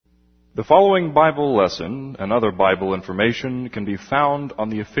The following Bible lesson and other Bible information can be found on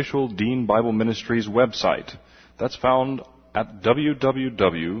the official Dean Bible Ministries website. That's found at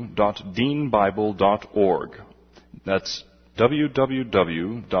www.deanbible.org. That's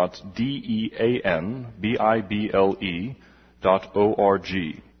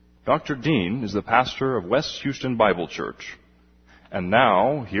www.deanbible.org. Dr. Dean is the pastor of West Houston Bible Church. And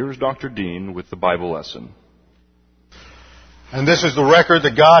now, here's Dr. Dean with the Bible lesson. And this is the record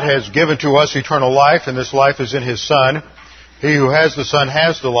that God has given to us, eternal life, and this life is in His Son. He who has the Son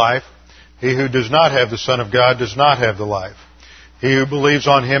has the life. He who does not have the Son of God does not have the life. He who believes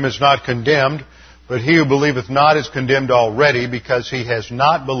on Him is not condemned, but he who believeth not is condemned already, because he has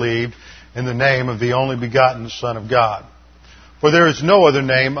not believed in the name of the only begotten Son of God. For there is no other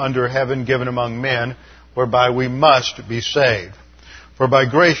name under heaven given among men whereby we must be saved. For by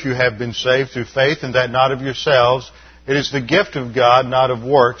grace you have been saved through faith, and that not of yourselves. It is the gift of God, not of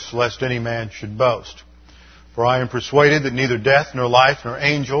works, lest any man should boast. For I am persuaded that neither death, nor life, nor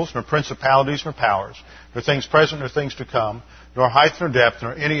angels, nor principalities, nor powers, nor things present, nor things to come, nor height, nor depth,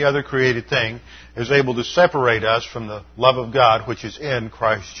 nor any other created thing is able to separate us from the love of God which is in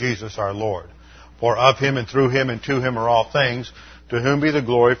Christ Jesus our Lord. For of Him, and through Him, and to Him are all things, to whom be the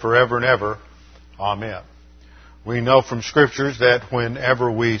glory forever and ever. Amen. We know from Scriptures that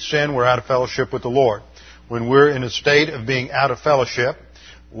whenever we sin, we're out of fellowship with the Lord. When we're in a state of being out of fellowship,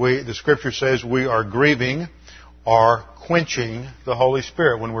 the Scripture says we are grieving or quenching the Holy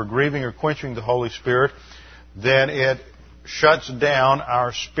Spirit. When we're grieving or quenching the Holy Spirit, then it shuts down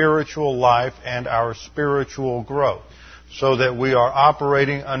our spiritual life and our spiritual growth, so that we are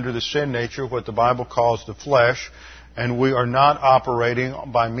operating under the sin nature, what the Bible calls the flesh, and we are not operating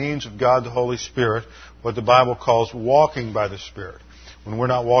by means of God the Holy Spirit, what the Bible calls walking by the Spirit. When we're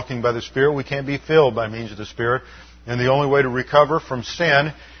not walking by the Spirit, we can't be filled by means of the Spirit. And the only way to recover from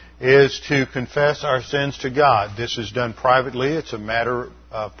sin is to confess our sins to God. This is done privately. It's a matter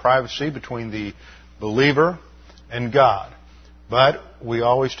of privacy between the believer and God. But we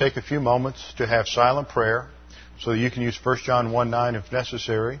always take a few moments to have silent prayer, so you can use 1 John 1:9 if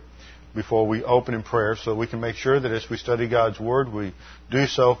necessary before we open in prayer, so we can make sure that as we study God's Word, we do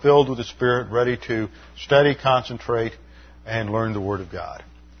so filled with the Spirit, ready to study, concentrate, and learn the Word of God.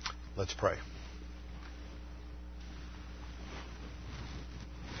 Let's pray.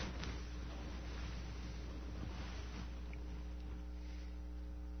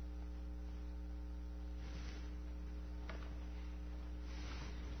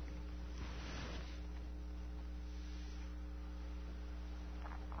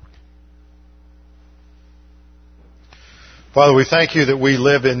 Father, we thank You that we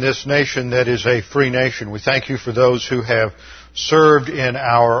live in this nation that is a free nation. We thank You for those who have served in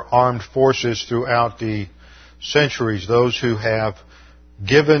our armed forces throughout the centuries, those who have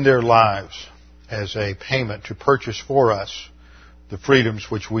given their lives as a payment to purchase for us the freedoms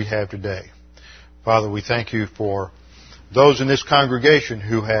which we have today. Father, we thank You for those in this congregation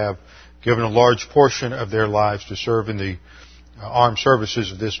who have given a large portion of their lives to serve in the armed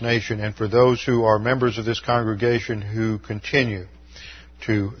services of this nation, and for those who are members of this congregation who continue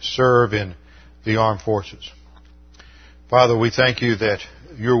to serve in the armed forces. Father, we thank You that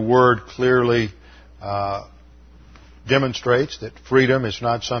Your Word clearly demonstrates that freedom is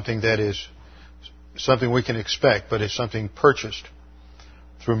not something that is something we can expect, but is something purchased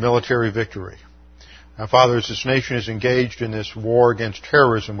through military victory. Now, Father, as this nation is engaged in this war against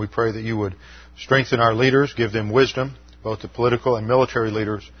terrorism, we pray that You would strengthen our leaders, give them wisdom, both the political and military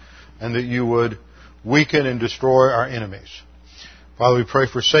leaders, and that You would weaken and destroy our enemies. Father, we pray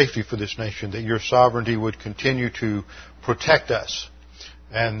for safety for this nation, that Your sovereignty would continue to protect us,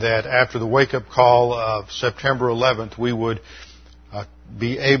 and that after the wake-up call of September 11th, we would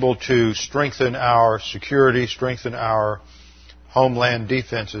be able to strengthen our security, strengthen our homeland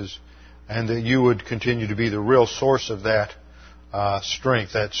defenses, and that You would continue to be the real source of that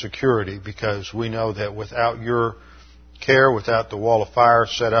strength, that security, because we know that without Your care, without the wall of fire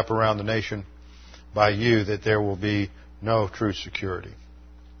set up around the nation by You, that there will be no true security.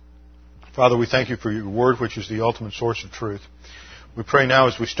 Father, we thank You for Your Word, which is the ultimate source of truth. We pray now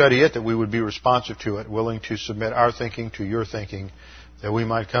as we study it that we would be responsive to it, willing to submit our thinking to Your thinking, that we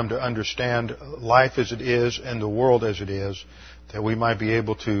might come to understand life as it is and the world as it is, that we might be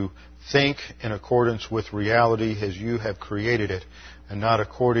able to think in accordance with reality as You have created it, and not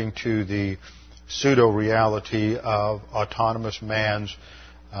according to the pseudo-reality of autonomous man's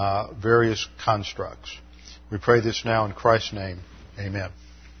various constructs. We pray this now in Christ's name. Amen.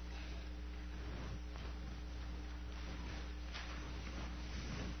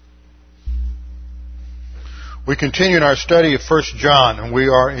 We continue in our study of 1 John, and we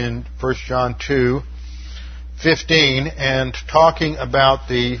are in 1 John 2:15, and talking about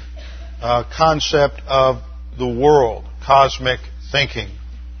the concept of the world, cosmic thinking,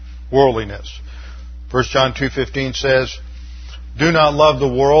 worldliness. 1 John 2:15 says, "Do not love the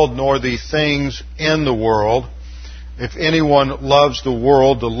world nor the things in the world. If anyone loves the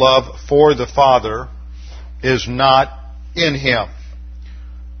world, the love for the Father is not in him.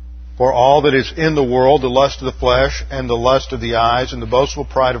 For all that is in the world, the lust of the flesh and the lust of the eyes and the boastful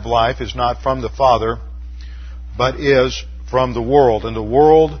pride of life is not from the Father, but is from the world. And the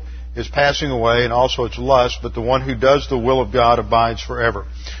world is passing away and also its lust, but the one who does the will of God abides forever."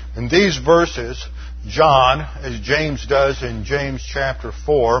 In these verses, John, as James does in James chapter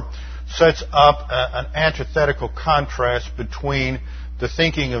 4, sets up an antithetical contrast between the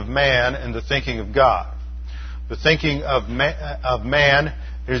thinking of man and the thinking of God. The thinking of man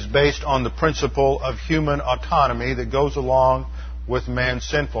is based on the principle of human autonomy that goes along with man's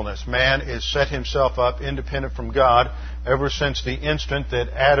sinfulness. Man has set himself up independent from God ever since the instant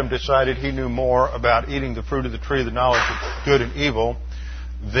that Adam decided he knew more about eating the fruit of the tree of the knowledge of good and evil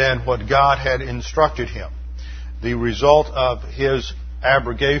than what God had instructed him. The result of his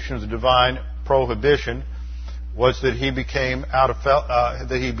abrogation of the divine prohibition was that he became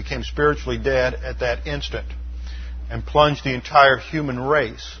spiritually dead at that instant, and plunged the entire human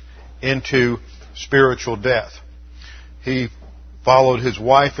race into spiritual death. He followed his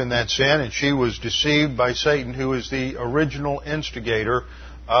wife in that sin, and she was deceived by Satan, who is the original instigator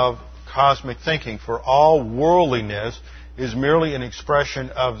of cosmic thinking. For all worldliness is merely an expression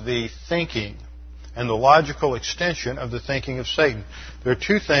of the thinking and the logical extension of the thinking of Satan. There are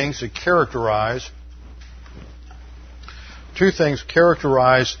two things characterize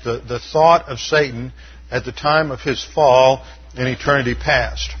the thought of Satan at the time of his fall in eternity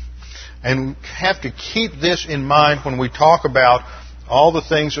past. And we have to keep this in mind when we talk about all the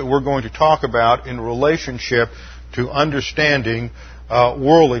things that we're going to talk about in relationship to understanding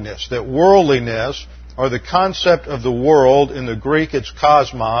worldliness. That worldliness, or the concept of the world, in the Greek it's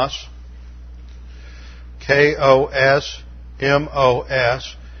cosmos, K-O-S-M-O-S,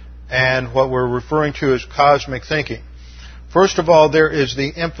 and what we're referring to as cosmic thinking. First of all, there is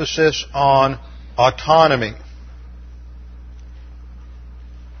the emphasis on autonomy.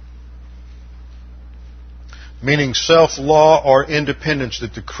 Meaning self-law or independence,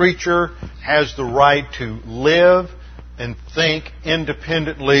 that the creature has the right to live and think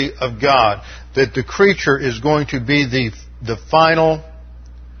independently of God. That the creature is going to be the final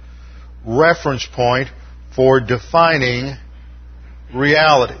reference point for defining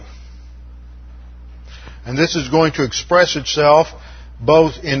reality. And this is going to express itself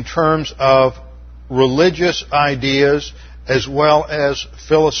both in terms of religious ideas as well as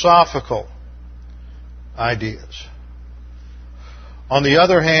philosophical ideas. On the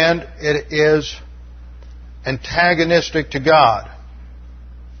other hand, it is antagonistic to God,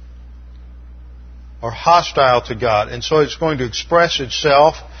 or hostile to God. And so it's going to express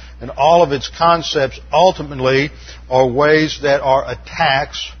itself, and all of its concepts ultimately are ways that are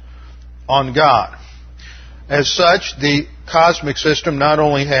attacks on God. As such, the cosmic system not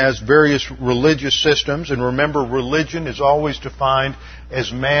only has various religious systems, and remember, religion is always defined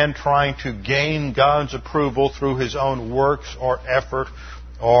as man trying to gain God's approval through his own works or effort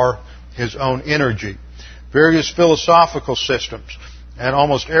or his own energy. Various philosophical systems, and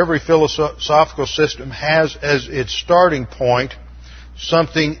almost every philosophical system has as its starting point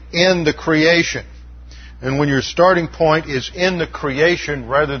something in the creation. And when your starting point is in the creation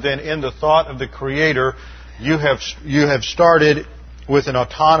rather than in the thought of the Creator, you have started with an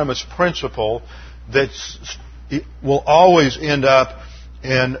autonomous principle that will always end up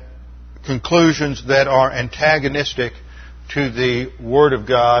in conclusions that are antagonistic to the Word of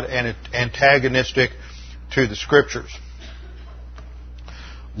God and antagonistic to the Scriptures.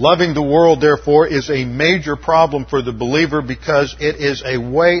 Loving the world, therefore, is a major problem for the believer because it is a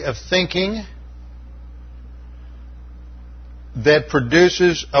way of thinking that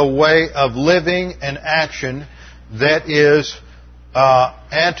produces a way of living and action that is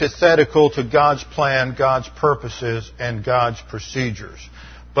antithetical to God's plan, God's purposes, and God's procedures.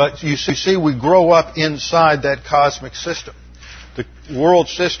 But you see, we grow up inside that cosmic system. The world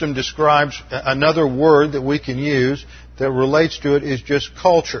system describes another word that we can use that relates to it is just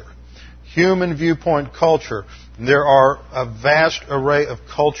culture. Human viewpoint culture. There are a vast array of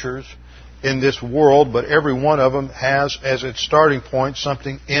cultures in this world, but every one of them has as its starting point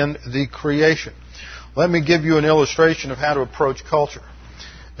something in the creation. Let me give you an illustration of how to approach culture.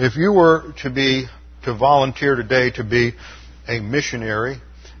 If you were to volunteer today to be a missionary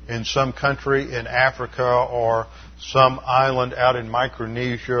in some country in Africa or some island out in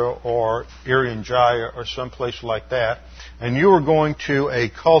Micronesia or Irian Jaya or someplace like that, and you were going to a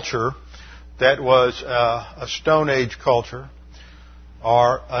culture that was a Stone Age culture,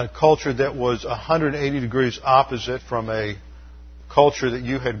 or a culture that was 180 degrees opposite from a culture that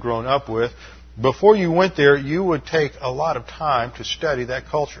you had grown up with, before you went there, you would take a lot of time to study that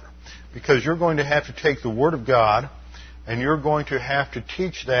culture, because you're going to have to take the Word of God and you're going to have to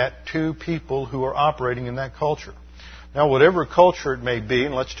teach that to people who are operating in that culture. Now, whatever culture it may be,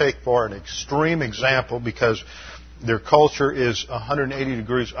 and let's take for an extreme example, because their culture is 180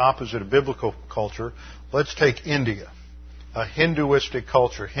 degrees opposite of biblical culture, let's take India, a Hinduistic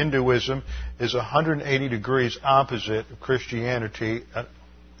culture. Hinduism is 180 degrees opposite of Christianity at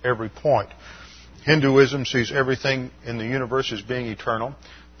every point. Hinduism sees everything in the universe as being eternal,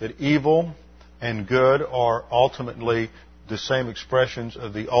 that evil and good are ultimately the same expressions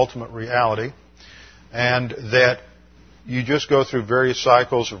of the ultimate reality, and that you just go through various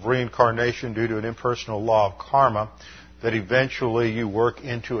cycles of reincarnation due to an impersonal law of karma, that eventually you work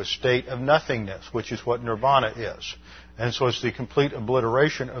into a state of nothingness, which is what nirvana is. And so it's the complete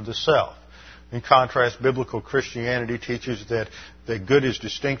obliteration of the self. In contrast, biblical Christianity teaches that good is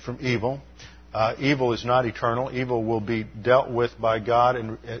distinct from evil. Evil is not eternal. Evil will be dealt with by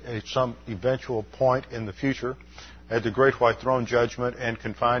God at some eventual point in the future at the Great White Throne Judgment, and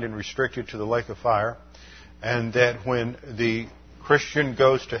confined and restricted to the lake of fire. And that when the Christian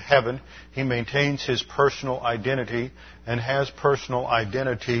goes to heaven, he maintains his personal identity and has personal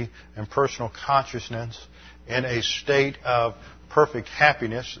identity and personal consciousness in a state of perfect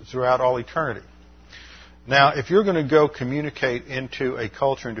happiness throughout all eternity. Now, if you're going to go communicate into a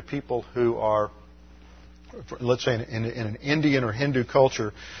culture, into people who are, let's say, in an Indian or Hindu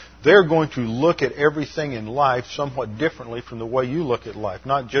culture, they're going to look at everything in life somewhat differently from the way you look at life,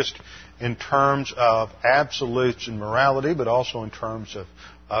 not just in terms of absolutes and morality, but also in terms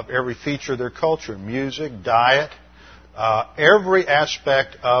of every feature of their culture, music, diet. Every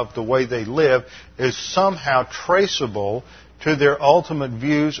aspect of the way they live is somehow traceable to their ultimate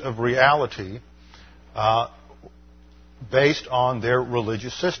views of reality, based on their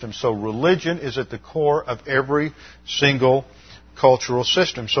religious system. So religion is at the core of every single cultural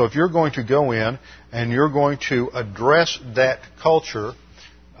system. So if you're going to go in and you're going to address that culture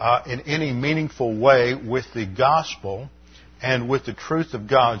in any meaningful way with the gospel and with the truth of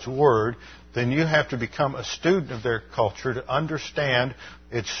God's Word, then you have to become a student of their culture to understand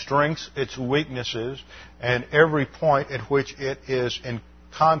its strengths, its weaknesses, and every point at which it is in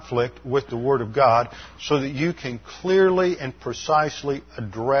conflict with the Word of God, so that you can clearly and precisely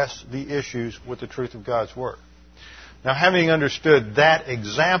address the issues with the truth of God's Word. Now, having understood that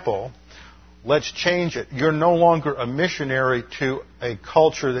example, let's change it. You're no longer a missionary to a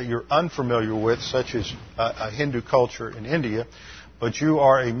culture that you're unfamiliar with, such as a Hindu culture in India, but you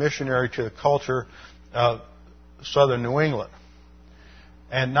are a missionary to the culture of southern New England.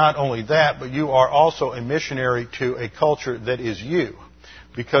 And not only that, but you are also a missionary to a culture that is you.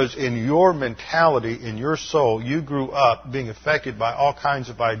 Because in your mentality, in your soul, you grew up being affected by all kinds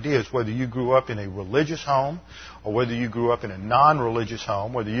of ideas, whether you grew up in a religious home, or whether you grew up in a non-religious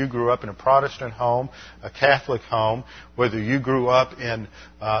home, whether you grew up in a Protestant home, a Catholic home, whether you grew up in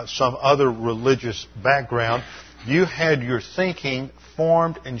some other religious background. You had your thinking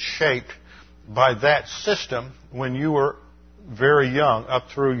formed and shaped by that system when you were very young, up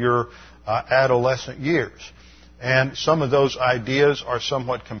through your adolescent years. And some of those ideas are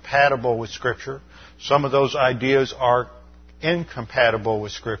somewhat compatible with Scripture. Some of those ideas are incompatible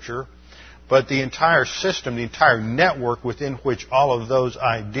with Scripture. But the entire system, the entire network within which all of those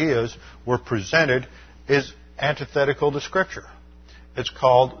ideas were presented is antithetical to Scripture. It's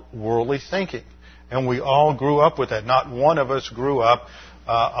called worldly thinking. And we all grew up with that. Not one of us grew up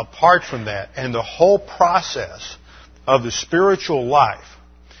apart from that. And the whole process of the spiritual life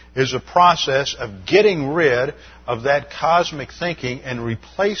is a process of getting rid of that cosmic thinking and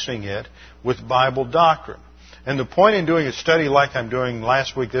replacing it with Bible doctrine. And the point in doing a study like I'm doing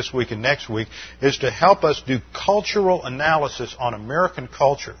last week, this week, and next week is to help us do cultural analysis on American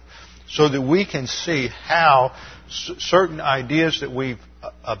culture so that we can see how certain ideas that we've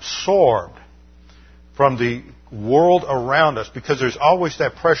absorbed from the world around us, because there's always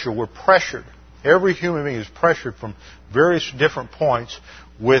that pressure. We're pressured. Every human being is pressured from various different points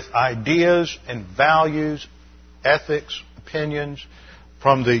with ideas and values, ethics, opinions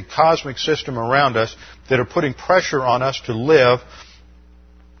from the cosmic system around us that are putting pressure on us to live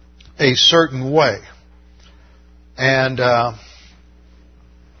a certain way. And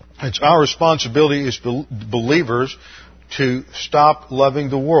it's our responsibility as believers to stop loving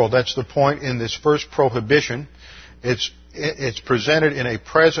the world. That's the point in this first prohibition. It's presented in a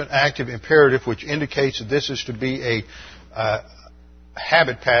present active imperative, which indicates that this is to be a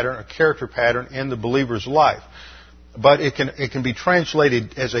habit pattern, a character pattern in the believer's life. But it can be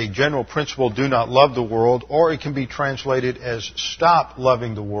translated as a general principle, do not love the world, or it can be translated as stop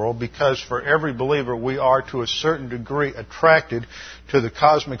loving the world, because for every believer we are to a certain degree attracted to the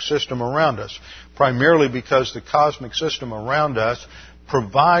cosmic system around us, primarily because the cosmic system around us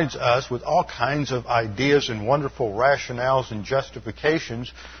provides us with all kinds of ideas and wonderful rationales and justifications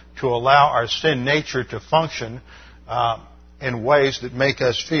to allow our sin nature to function in ways that make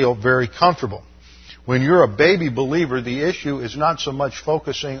us feel very comfortable. When you're a baby believer, the issue is not so much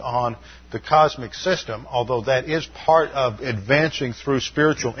focusing on the cosmic system, although that is part of advancing through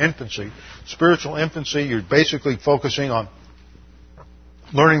spiritual infancy. Spiritual infancy, you're basically focusing on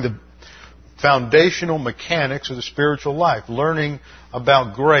learning the foundational mechanics of the spiritual life, learning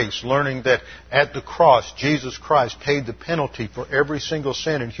about grace, learning that at the cross, Jesus Christ paid the penalty for every single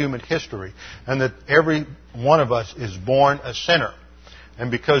sin in human history, and that every one of us is born a sinner. And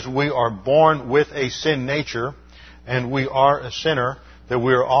because we are born with a sin nature, and we are a sinner, that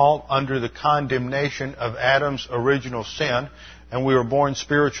we are all under the condemnation of Adam's original sin, and we are born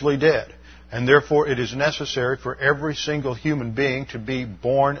spiritually dead. And therefore it is necessary for every single human being to be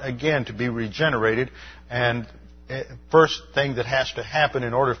born again, to be regenerated. And first thing that has to happen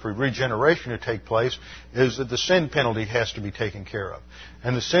in order for regeneration to take place is that the sin penalty has to be taken care of.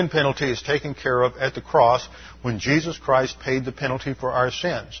 And the sin penalty is taken care of at the cross when Jesus Christ paid the penalty for our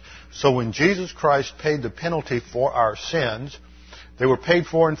sins. So when Jesus Christ paid the penalty for our sins, they were paid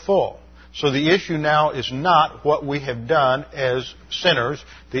for in full. So the issue now is not what we have done as sinners.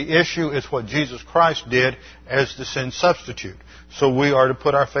 The issue is what Jesus Christ did as the sin substitute. So we are to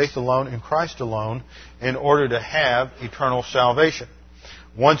put our faith alone in Christ alone in order to have eternal salvation.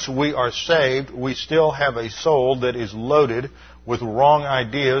 Once we are saved, we still have a soul that is loaded with wrong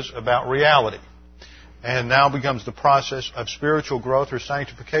ideas about reality. And now becomes the process of spiritual growth or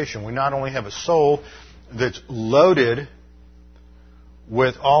sanctification. We not only have a soul that's loaded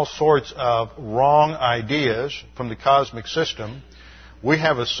with all sorts of wrong ideas from the cosmic system, we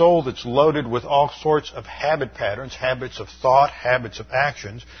have a soul that's loaded with all sorts of habit patterns, habits of thought, habits of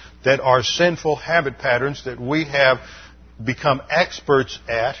actions, that are sinful habit patterns that we have become experts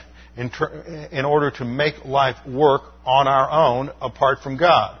at in order to make life work on our own apart from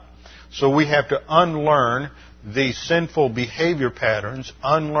God. So we have to unlearn these sinful behavior patterns,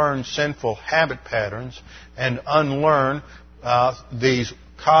 unlearn sinful habit patterns, and unlearn these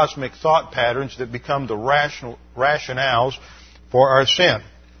cosmic thought patterns that become the rationales for our sin.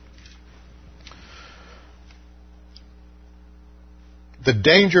 The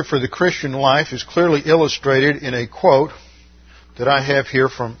danger for the Christian life is clearly illustrated in a quote that I have here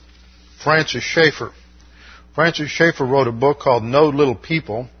from Francis Schaeffer. Francis Schaeffer wrote a book called No Little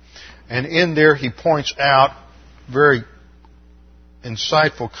People, and in there he points out very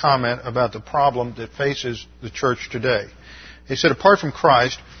insightful comment about the problem that faces the church today. He said, apart from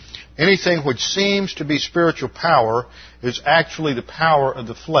Christ, anything which seems to be spiritual power is actually the power of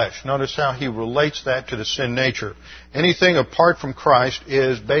the flesh. Notice how he relates that to the sin nature. Anything apart from Christ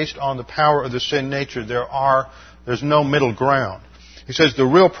is based on the power of the sin nature. There's no middle ground. He says the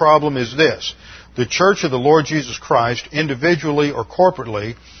real problem is this. The church of the Lord Jesus Christ, individually or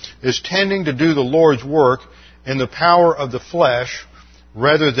corporately, is tending to do the Lord's work in the power of the flesh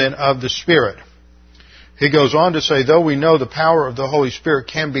rather than of the Spirit. He goes on to say, though we know the power of the Holy Spirit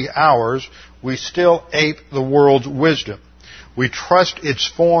can be ours, we still ape the world's wisdom. We trust its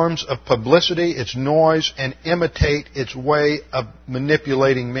forms of publicity, its noise, and imitate its way of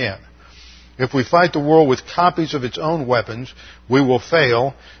manipulating men. If we fight the world with copies of its own weapons, we will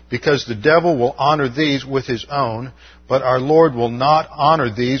fail, because the devil will honor these with his own, but our Lord will not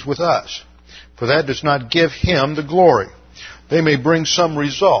honor these with us, for that does not give him the glory. They may bring some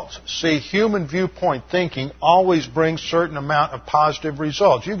results. See, human viewpoint thinking always brings certain amount of positive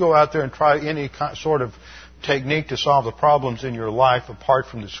results. You go out there and try any sort of technique to solve the problems in your life apart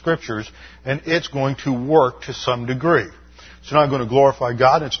from the Scriptures, and it's going to work to some degree. It's not going to glorify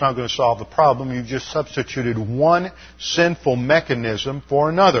God. It's not going to solve the problem. You've just substituted one sinful mechanism for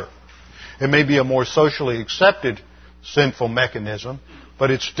another. It may be a more socially accepted sinful mechanism,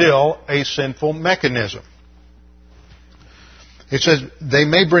 but it's still a sinful mechanism. It says, they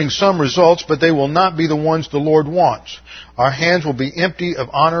may bring some results, but they will not be the ones the Lord wants. Our hands will be empty of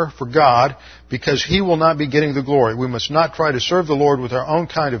honor for God, because He will not be getting the glory. We must not try to serve the Lord with our own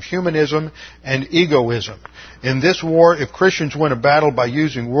kind of humanism and egoism. In this war, if Christians win a battle by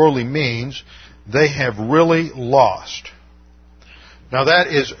using worldly means, they have really lost. Now that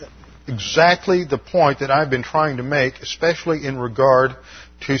is exactly the point that I've been trying to make, especially in regard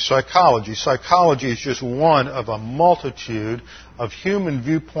to psychology. Psychology is just one of a multitude of human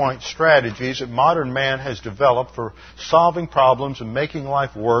viewpoint strategies that modern man has developed for solving problems and making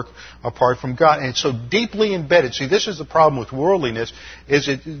life work apart from God. And it's so deeply embedded. See, this is the problem with worldliness, is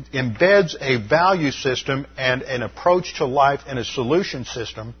it embeds a value system and an approach to life and a solution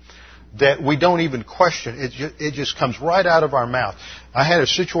system that we don't even question. It just comes right out of our mouth. I had a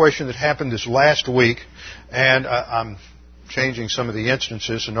situation that happened this last week, and I'm changing some of the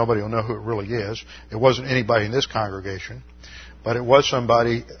instances so nobody will know who it really is. It wasn't anybody in this congregation, but it was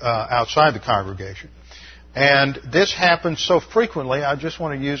somebody outside the congregation. And this happens so frequently, I just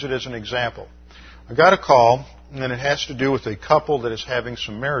want to use it as an example. I got a call, and it has to do with a couple that is having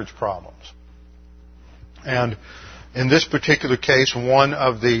some marriage problems. And in this particular case, one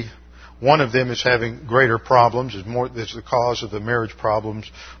of them is having greater problems, is the cause of the marriage problems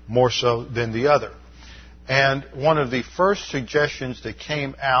more so than the other. And one of the first suggestions that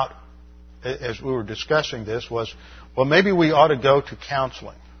came out as we were discussing this was, well, maybe we ought to go to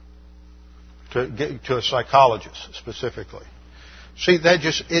counseling, to a psychologist specifically. See,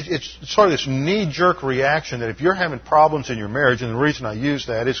 it's sort of this knee-jerk reaction that if you're having problems in your marriage, and the reason I use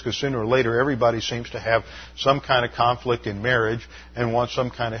that is because sooner or later everybody seems to have some kind of conflict in marriage and wants some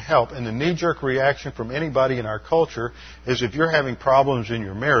kind of help. And the knee-jerk reaction from anybody in our culture is if you're having problems in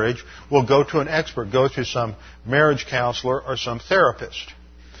your marriage, well, go to an expert, go to some marriage counselor or some therapist.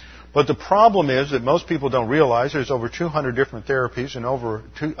 But the problem is that most people don't realize there's over 200 different therapies and over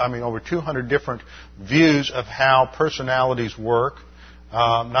 200 different views of how personalities work,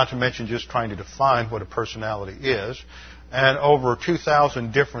 not to mention just trying to define what a personality is, and over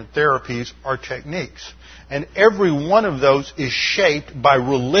 2,000 different therapies or techniques. And every one of those is shaped by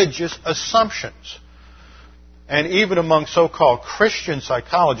religious assumptions. And even among so-called Christian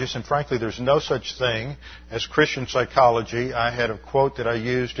psychologists, and frankly there's no such thing as Christian psychology. I had a quote that I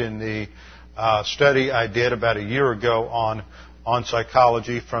used in the study I did about a year ago on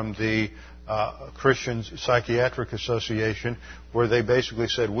psychology from the Christian Psychiatric Association, where they basically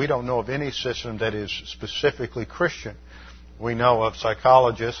said, we don't know of any system that is specifically Christian. We know of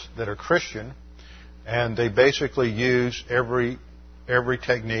psychologists that are Christian, and they basically use every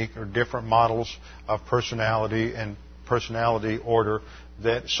technique or different models of personality and personality order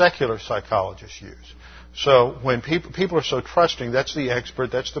that secular psychologists use. So when people are so trusting, that's the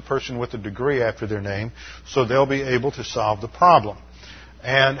expert, that's the person with a degree after their name, so they'll be able to solve the problem.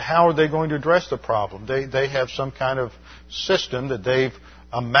 And how are they going to address the problem? They have some kind of system that they've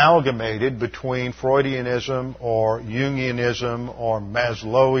amalgamated between Freudianism or Jungianism or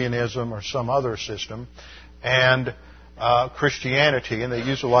Maslowianism or some other system and Christianity, and they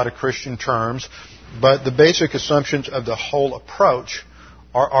use a lot of Christian terms, but the basic assumptions of the whole approach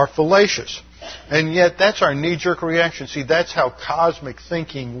are fallacious. And yet that's our knee-jerk reaction. See, that's how cosmic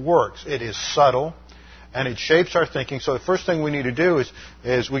thinking works. It is subtle, and it shapes our thinking. So the first thing we need to do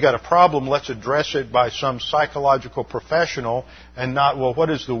is we got a problem, let's address it by some psychological professional and not, well, what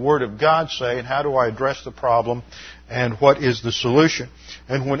does the Word of God say and how do I address the problem and what is the solution?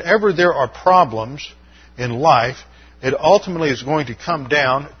 And whenever there are problems in life, it ultimately is going to come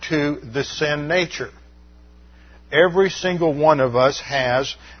down to the sin nature. Every single one of us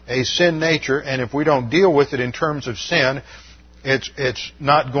has a sin nature, and if we don't deal with it in terms of sin, it's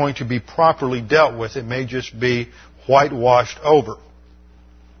not going to be properly dealt with. It may just be whitewashed over.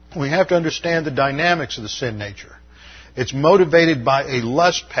 We have to understand the dynamics of the sin nature. It's motivated by a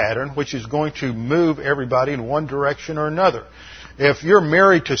lust pattern, which is going to move everybody in one direction or another. If you're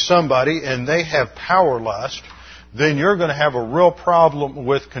married to somebody and they have power lust, then you're going to have a real problem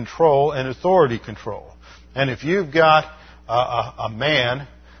with control and authority control. And if you've got a man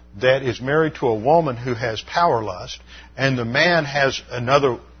that is married to a woman who has power lust, and the man has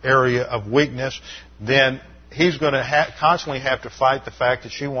another area of weakness, then he's going to constantly have to fight the fact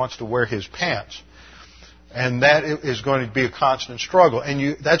that she wants to wear his pants. And that is going to be a constant struggle.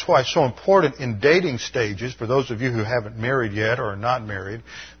 And that's why it's so important in dating stages, for those of you who haven't married yet or are not married,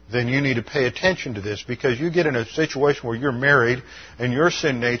 then you need to pay attention to this, because you get in a situation where you're married and your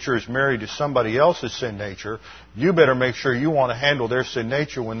sin nature is married to somebody else's sin nature. You better make sure you want to handle their sin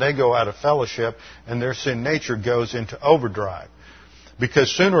nature when they go out of fellowship and their sin nature goes into overdrive.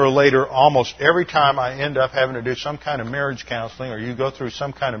 Because sooner or later, almost every time I end up having to do some kind of marriage counseling or you go through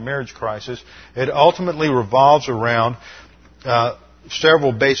some kind of marriage crisis, it ultimately revolves around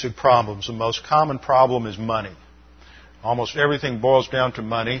several basic problems. The most common problem is money. Almost everything boils down to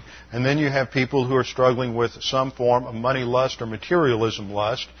money. And then you have people who are struggling with some form of money lust or materialism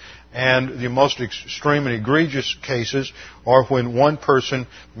lust. And the most extreme and egregious cases are when one person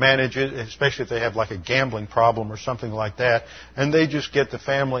manages, especially if they have like a gambling problem or something like that, and they just get the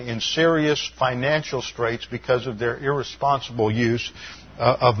family in serious financial straits because of their irresponsible use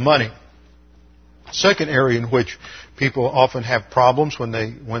of money. Second area in which people often have problems when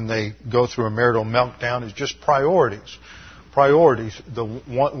they go through a marital meltdown is just priorities. Priorities. The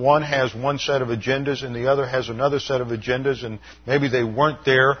one has one set of agendas and the other has another set of agendas, and maybe they weren't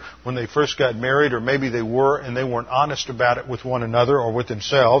there when they first got married, or maybe they were and they weren't honest about it with one another or with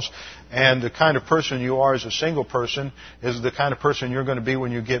themselves. And the kind of person you are as a single person is the kind of person you're going to be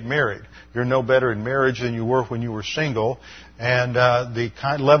when you get married. You're no better in marriage than you were when you were single. And the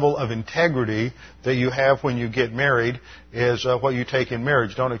kind level of integrity that you have when you get married is what you take in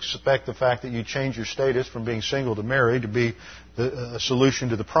marriage. Don't expect the fact that you change your status from being single to married to be the solution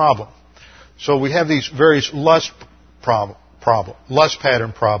to the problem. So we have these various lust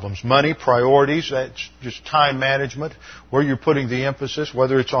pattern problems. Money, priorities, that's just time management, where you're putting the emphasis,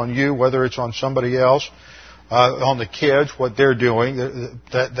 whether it's on you, whether it's on somebody else, on the kids, what they're doing,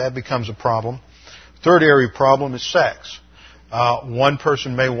 that becomes a problem. Third area problem is sex. One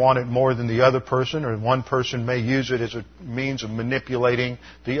person may want it more than the other person, or one person may use it as a means of manipulating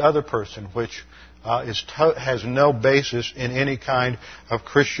the other person, which has no basis in any kind of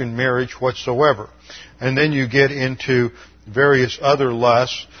Christian marriage whatsoever. And then you get into various other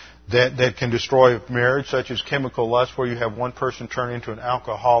lusts that can destroy a marriage, such as chemical lust, where you have one person turn into an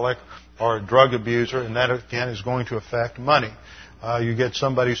alcoholic or a drug abuser, and that again is going to affect money. You get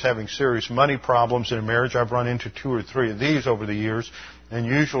somebody who's having serious money problems in a marriage. I've run into 2 or 3 of these over the years, and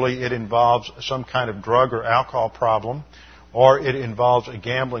usually it involves some kind of drug or alcohol problem, or it involves a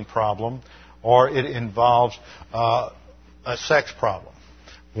gambling problem, or it involves a sex problem.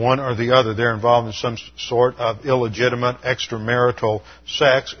 One or the other. They're involved in some sort of illegitimate extramarital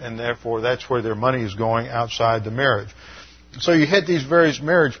sex, and therefore that's where their money is going outside the marriage. So you hit these various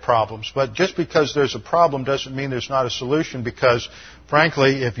marriage problems, but just because there's a problem doesn't mean there's not a solution, because,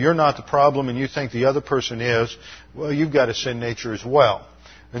 frankly, if you're not the problem and you think the other person is, well, you've got a sin nature as well.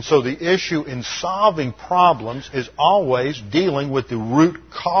 And so the issue in solving problems is always dealing with the root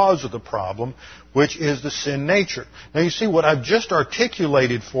cause of the problem, which is the sin nature. Now you see, what I've just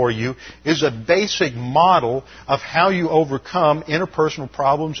articulated for you is a basic model of how you overcome interpersonal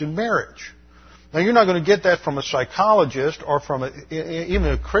problems in marriage. Now, you're not going to get that from a psychologist or from even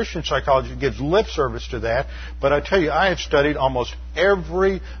a Christian psychologist who gives lip service to that. But I tell you, I have studied almost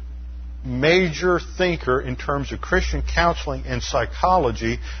every major thinker in terms of Christian counseling and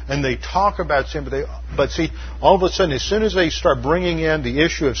psychology, and they talk about sin, but see, all of a sudden, as soon as they start bringing in the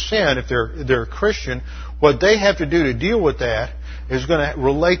issue of sin, if they're a Christian, what they have to do to deal with that is going to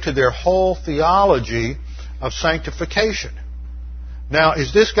relate to their whole theology of sanctification. Now,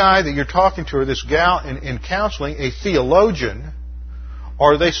 is this guy that you're talking to, or this gal in counseling, a theologian,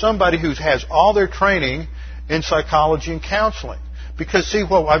 or are they somebody who has all their training in psychology and counseling? Because, see,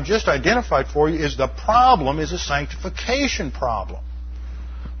 what I've just identified for you is the problem is a sanctification problem.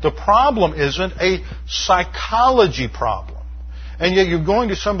 The problem isn't a psychology problem. And yet you're going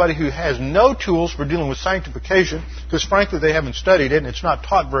to somebody who has no tools for dealing with sanctification, because, frankly, they haven't studied it, and it's not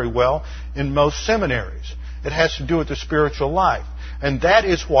taught very well in most seminaries. It has to do with the spiritual life. And that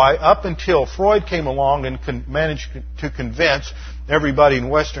is why, up until Freud came along and managed to convince everybody in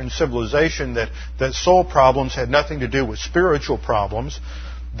Western civilization that soul problems had nothing to do with spiritual problems,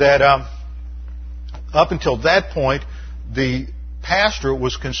 that up until that point, the pastor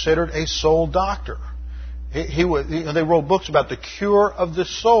was considered a soul doctor. They wrote books about the cure of the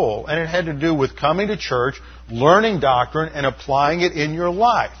soul, and it had to do with coming to church, learning doctrine, and applying it in your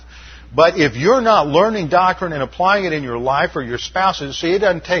life. But if you're not learning doctrine and applying it in your life or your spouse's, see, it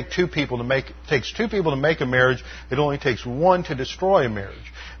doesn't take two people to make, it takes 2 people to make a marriage. It only takes 1 to destroy a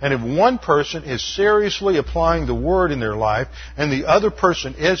marriage. And if one person is seriously applying the Word in their life and the other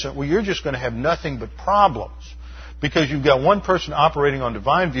person isn't, well, you're just going to have nothing but problems. Because you've got one person operating on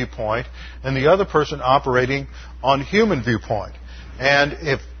divine viewpoint and the other person operating on human viewpoint.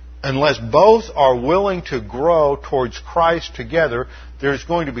 And unless both are willing to grow towards Christ together, there's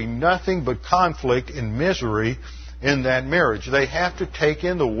going to be nothing but conflict and misery in that marriage. They have to take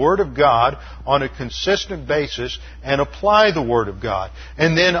in the Word of God on a consistent basis and apply the Word of God.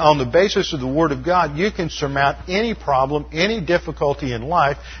 And then on the basis of the Word of God, you can surmount any problem, any difficulty in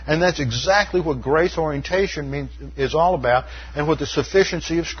life, and that's exactly what grace orientation is all about, and what the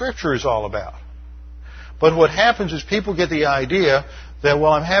sufficiency of Scripture is all about. But what happens is people get the idea that,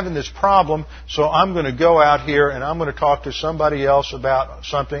 well, I'm having this problem, so I'm going to go out here and I'm going to talk to somebody else about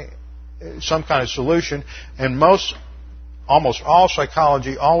something, some kind of solution. And almost all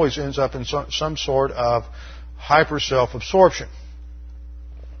psychology always ends up in some sort of hyper self-absorption.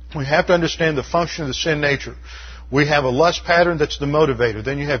 We have to understand the function of the sin nature. We have a lust pattern that's the motivator.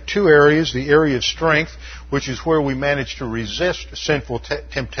 Then you have two areas, the area of strength, which is where we manage to resist sinful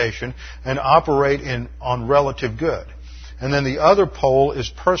temptation and operate on relative good. And then the other pole is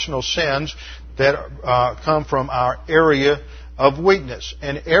personal sins that come from our area of weakness.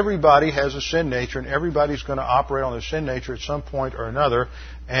 And everybody has a sin nature, and everybody's going to operate on their sin nature at some point or another.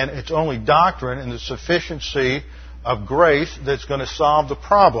 And it's only doctrine and the sufficiency of grace that's going to solve the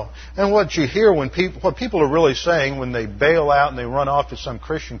problem. And what you hear what people are really saying when they bail out and they run off to some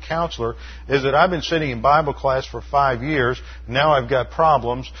Christian counselor is that I've been sitting in Bible class for 5 years, now I've got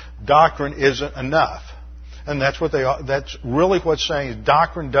problems, doctrine isn't enough. And that's really what's saying is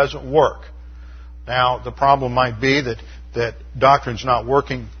doctrine doesn't work. Now, the problem might be that doctrine's not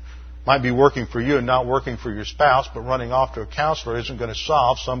working, might be working for you and not working for your spouse, but running off to a counselor isn't going to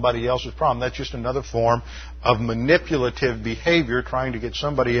solve somebody else's problem. That's just another form of manipulative behavior, trying to get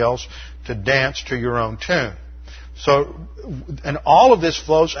somebody else to dance to your own tune. So, and all of this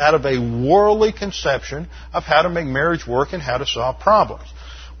flows out of a worldly conception of how to make marriage work and how to solve problems.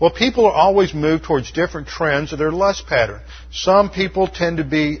 Well, people are always moved towards different trends of their lust pattern. Some people tend to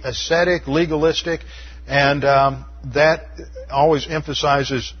be ascetic, legalistic, and that always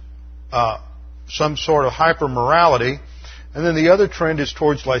emphasizes some sort of hyper-morality. And then the other trend is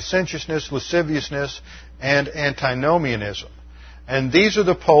towards licentiousness, lasciviousness, and antinomianism. And these are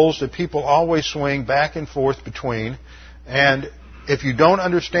the poles that people always swing back and forth between. And if you don't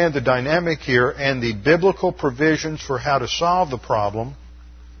understand the dynamic here and the biblical provisions for how to solve the problem,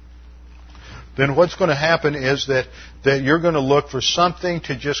 then what's going to happen is that you're going to look for something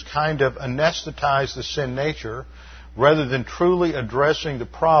to just kind of anesthetize the sin nature rather than truly addressing the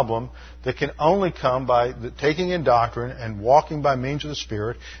problem that can only come by taking in doctrine and walking by means of the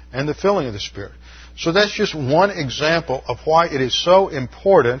Spirit and the filling of the Spirit. So that's just one example of why it is so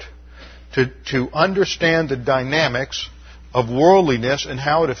important to understand the dynamics of worldliness and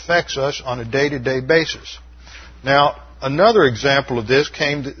how it affects us on a day-to-day basis. Now, another example of this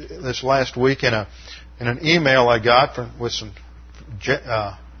came this last week in an email I got with some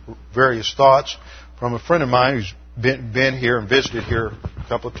various thoughts from a friend of mine who's been here and visited here a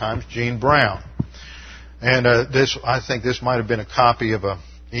couple of times, Gene Brown. And I think this might have been a copy of an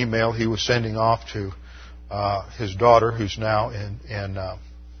email he was sending off to his daughter, who's now in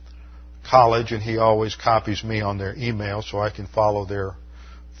college, and he always copies me on their email so I can follow their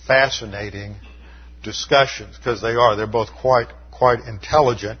fascinating discussions, because they're both quite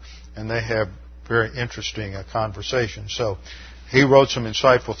intelligent, and they have very interesting conversations. So he wrote some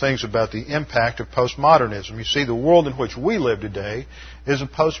insightful things about the impact of postmodernism. You see, the world in which we live today is a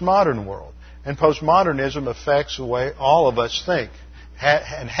postmodern world. And postmodernism affects the way all of us think,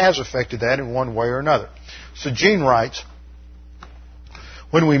 and has affected that in one way or another. So Gene writes,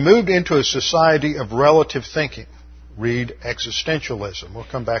 when we moved into a society of relative thinking, read existentialism. We'll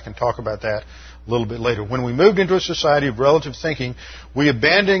come back and talk about that a little bit later. When we moved into a society of relative thinking, we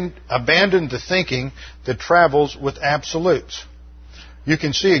abandoned the thinking that travels with absolutes. You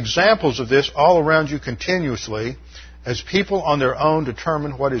can see examples of this all around you continuously as people on their own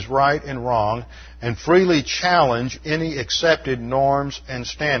determine what is right and wrong and freely challenge any accepted norms and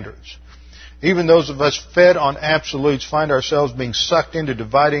standards. Even those of us fed on absolutes find ourselves being sucked into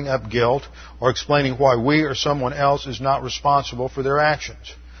dividing up guilt or explaining why we or someone else is not responsible for their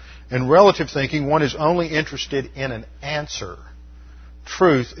actions. In relative thinking, one is only interested in an answer.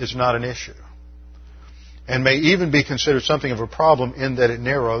 Truth is not an issue, and may even be considered something of a problem in that it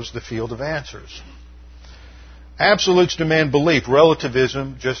narrows the field of answers. Absolutes demand belief.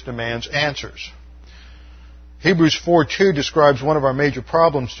 Relativism just demands answers. Hebrews 4:2 describes one of our major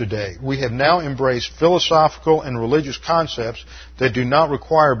problems today. We have now embraced philosophical and religious concepts that do not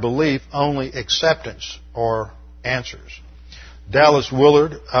require belief, only acceptance or answers. Dallas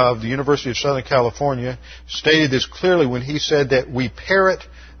Willard of the University of Southern California stated this clearly when he said that we parrot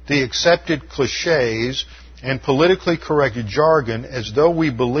the accepted cliches and politically correct jargon as though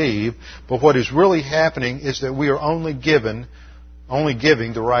we believe, but what is really happening is that we are only giving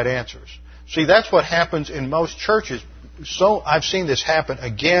the right answers. See, that's what happens in most churches. So I've seen this happen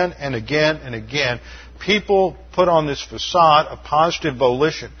again and again and again. People put on this facade of positive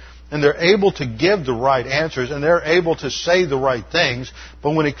volition. and they're able to give the right answers, and they're able to say the right things.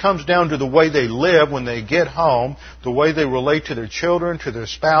 But when it comes down to the way they live when they get home, the way they relate to their children, to their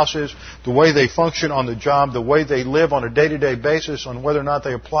spouses, the way they function on the job, the way they live on a day-to-day basis on whether or not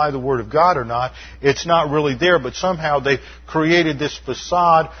they apply the Word of God or not, it's not really there. But somehow they created this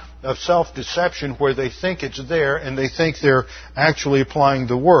facade of self-deception where they think it's there and they think they're actually applying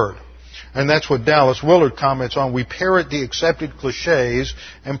the Word. And that's what Dallas Willard comments on. We parrot the accepted cliches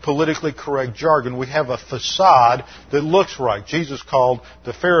and politically correct jargon. We have a facade that looks right. Jesus called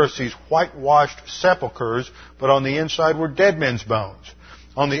the Pharisees whitewashed sepulchres, but on the inside were dead men's bones.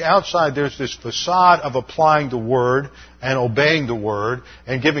 On the outside, there's this facade of applying the Word and obeying the Word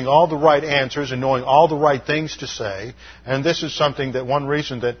and giving all the right answers and knowing all the right things to say. And this is something that one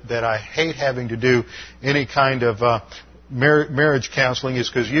reason that I hate having to do any kind of marriage counseling is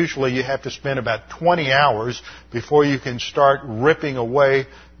because usually you have to spend about 20 hours before you can start ripping away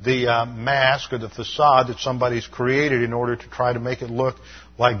the mask or the facade that somebody's created in order to try to make it look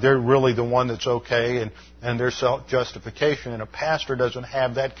like they're really the one that's okay and their self-justification. And a pastor doesn't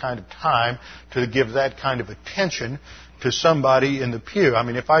have that kind of time to give that kind of attention to somebody in the pew. I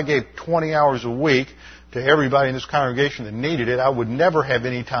mean, if I gave 20 hours a week to everybody in this congregation that needed it, I would never have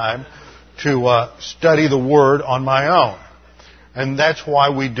any time to study the Word on my own. And that's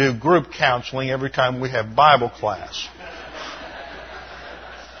why we do group counseling every time we have Bible class.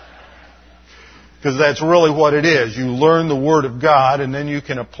 Because that's really what it is. You learn the Word of God and then you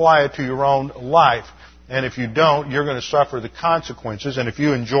can apply it to your own life. And if you don't, you're going to suffer the consequences. And if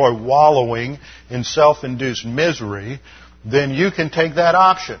you enjoy wallowing in self-induced misery, then you can take that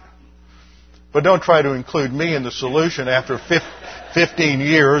option. But don't try to include me in the solution after 15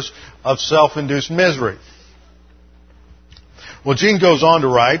 years of self-induced misery. Well, Gene goes on to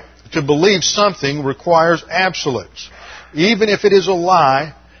write, to believe something requires absolutes, even if it is a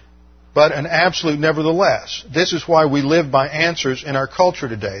lie, but an absolute nevertheless. This is why we live by answers in our culture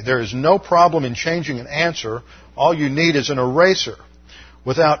today. There is no problem in changing an answer. All you need is an eraser.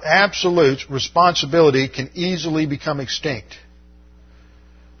 Without absolutes, responsibility can easily become extinct.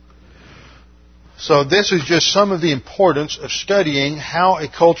 So this is just some of the importance of studying how a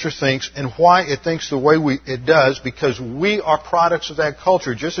culture thinks and why it thinks the way it does, because we are products of that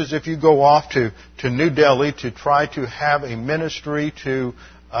culture. Just as if you go off to New Delhi to try to have a ministry to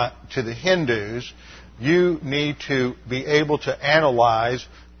the Hindus, you need to be able to analyze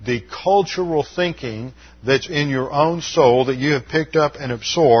the cultural thinking that's in your own soul that you have picked up and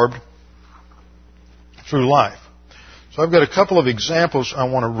absorbed through life. So I've got a couple of examples I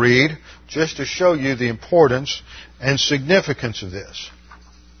want to read just to show you the importance and significance of this.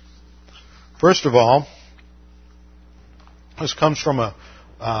 First of all, this comes from an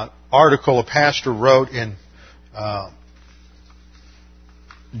article a pastor wrote in the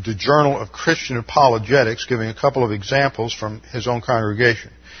Journal of Christian Apologetics, giving a couple of examples from his own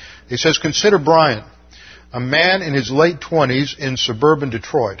congregation. He says, consider Brian, a man in his late 20s in suburban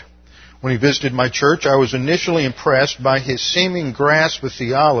Detroit. When he visited my church, I was initially impressed by his seeming grasp of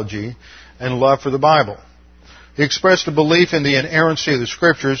theology and love for the Bible. He expressed a belief in the inerrancy of the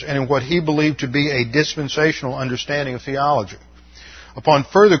Scriptures and in what he believed to be a dispensational understanding of theology. Upon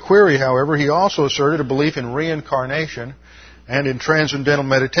further query, however, he also asserted a belief in reincarnation and in transcendental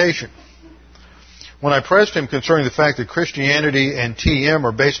meditation. When I pressed him concerning the fact that Christianity and TM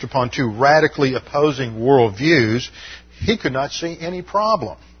are based upon two radically opposing worldviews, he could not see any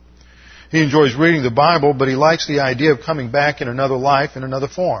problem. He enjoys reading the Bible, but he likes the idea of coming back in another life, in another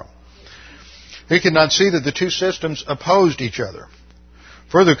form. He could not see that the two systems opposed each other.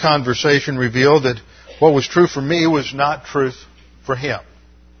 Further conversation revealed that what was true for me was not truth for him.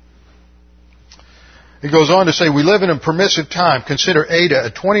 He goes on to say, we live in a permissive time. Consider Ada,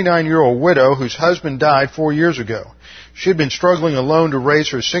 a 29-year-old widow whose husband died 4 years ago. She had been struggling alone to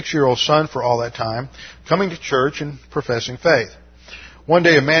raise her 6-year-old son for all that time, coming to church and professing faith. One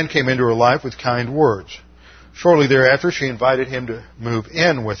day a man came into her life with kind words. Shortly thereafter, she invited him to move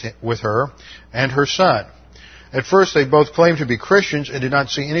in with her and her son. At first, they both claimed to be Christians and did not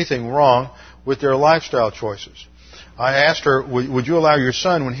see anything wrong with their lifestyle choices. I asked her, would you allow your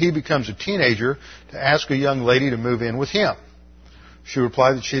son, when he becomes a teenager, to ask a young lady to move in with him? She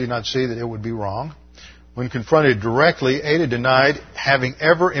replied that she did not see that it would be wrong. When confronted directly, Ada denied having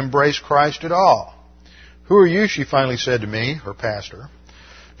ever embraced Christ at all. Who are you, she finally said to me, her pastor,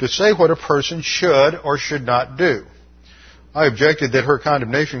 to say what a person should or should not do? I objected that her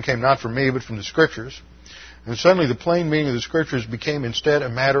condemnation came not from me, but from the Scriptures. And suddenly the plain meaning of the Scriptures became instead a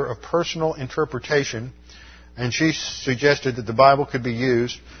matter of personal interpretation, and she suggested that the Bible could be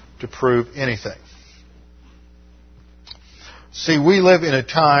used to prove anything. See, we live in a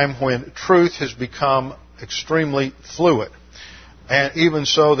time when truth has become extremely fluid, and even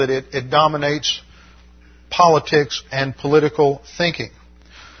so that it dominates politics and political thinking.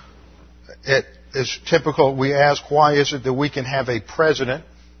 It is typical. We ask, why is it that we can have a president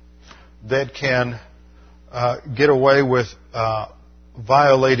that can get away with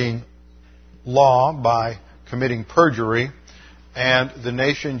violating law by committing perjury, and the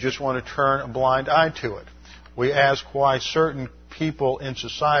nation just want to turn a blind eye to it? We ask why certain people in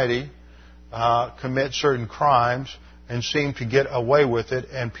society commit certain crimes and seem to get away with it,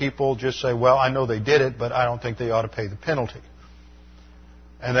 and people just say, well, I know they did it, but I don't think they ought to pay the penalty.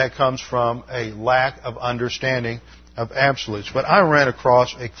 And that comes from a lack of understanding of absolutes. But I ran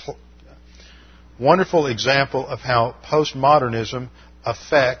across a wonderful example of how postmodernism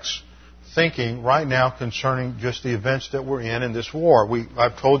affects thinking right now concerning just the events that we're in this war.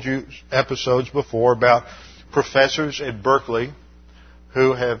 I've told you episodes before about professors at Berkeley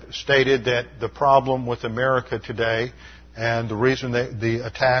who have stated that the problem with America today and the reason the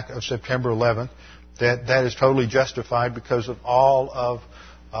attack of September 11th, that is totally justified because of all of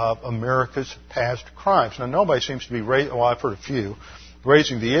America's past crimes. Now, nobody seems to be I've heard a few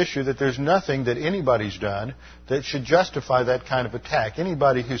raising the issue that there's nothing that anybody's done that should justify that kind of attack.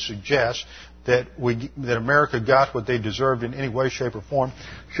 Anybody who suggests that America got what they deserved in any way, shape, or form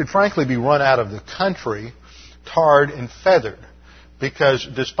should frankly be run out of the country, tarred and feathered. Because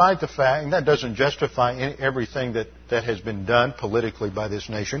despite the fact, and that doesn't justify everything that has been done politically by this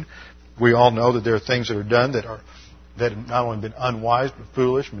nation, we all know that there are things that are done that have not only been unwise, but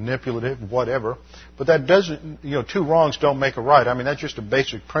foolish, manipulative, whatever. But that doesn't, two wrongs don't make a right. I mean, that's just a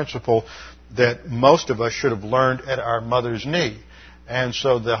basic principle that most of us should have learned at our mother's knee. And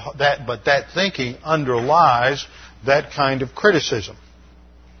so but that thinking underlies that kind of criticism.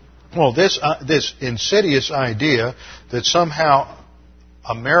 Well, this insidious idea that somehow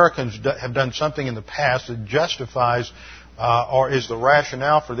Americans have done something in the past that justifies or is the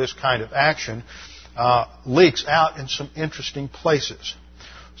rationale for this kind of action leaks out in some interesting places.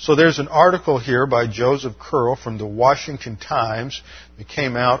 So there's an article here by Joseph Curl from the Washington Times that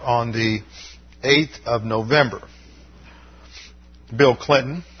came out on the 8th of November. Bill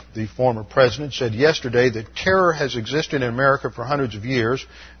Clinton, the former president, said yesterday that terror has existed in America for hundreds of years,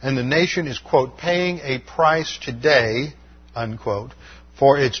 and the nation is, quote, paying a price today, unquote,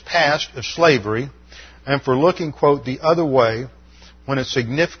 for its past of slavery, and for looking, quote, the other way when a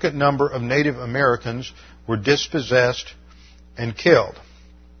significant number of Native Americans were dispossessed and killed.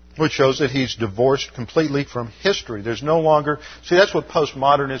 Which shows that he's divorced completely from history. There's no longer... See, that's what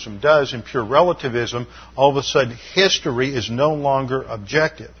postmodernism does in pure relativism. All of a sudden, history is no longer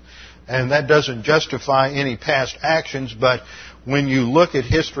objective. And that doesn't justify any past actions, but when you look at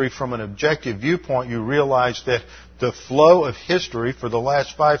history from an objective viewpoint, you realize that the flow of history for the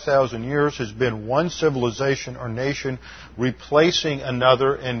last 5,000 years has been one civilization or nation replacing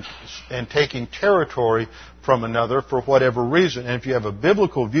another and taking territory from another for whatever reason. And if you have a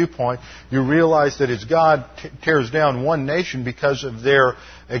biblical viewpoint, you realize that as God tears down one nation because of their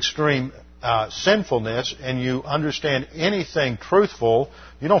extreme sinfulness, and you understand anything truthful,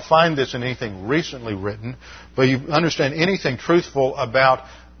 you don't find this in anything recently written, but you understand anything truthful about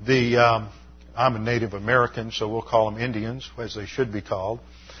I'm a Native American, so we'll call them Indians, as they should be called,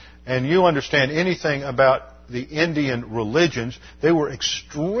 and you understand anything about the Indian religions, they were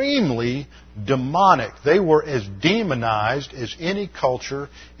extremely demonic. They were as demonized as any culture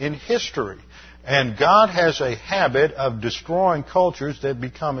in history. And God has a habit of destroying cultures that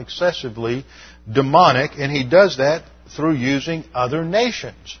become excessively demonic, and He does that through using other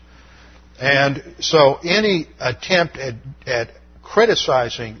nations. And so any attempt at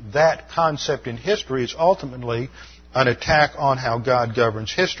criticizing that concept in history is ultimately an attack on how God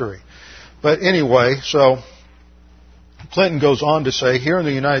governs history. But anyway, so Clinton goes on to say, here in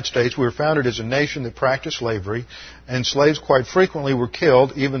the United States, we were founded as a nation that practiced slavery, and slaves quite frequently were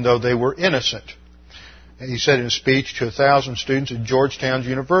killed even though they were innocent. And he said in a speech to 1,000 students at Georgetown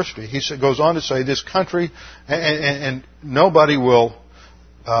University. He goes on to say, this country, and nobody will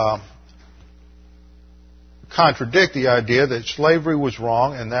contradict the idea that slavery was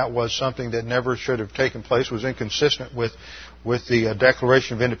wrong and that was something that never should have taken place, was inconsistent with the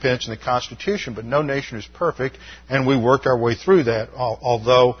Declaration of Independence and the Constitution. But no nation is perfect, and we worked our way through that,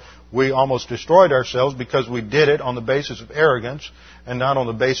 although we almost destroyed ourselves because we did it on the basis of arrogance and not on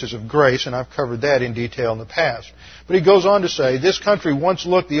the basis of grace, and I've covered that in detail in the past. But he goes on to say, this country once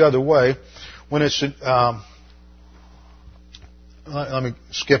looked the other way when it's... let me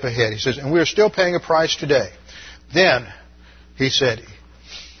skip ahead. He says, and we are still paying a price today. Then, he said,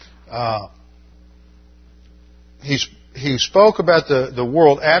 he's he spoke about the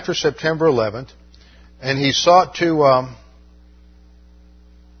world after September 11th, and he sought to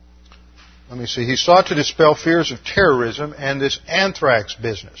he sought to dispel fears of terrorism and this anthrax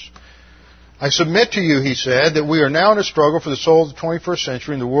business. I submit to you, he said, that we are now in a struggle for the soul of the 21st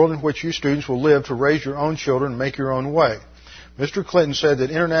century in the world in which you students will live to raise your own children and make your own way. Mr. Clinton said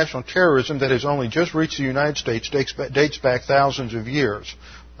that international terrorism that has only just reached the United States dates back thousands of years.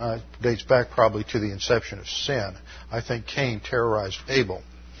 Dates back probably to the inception of sin. I think Cain terrorized Abel.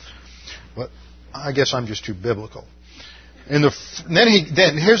 But I guess I'm just too biblical. Here's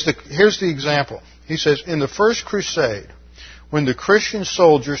the example. He says, in the First Crusade, when the Christian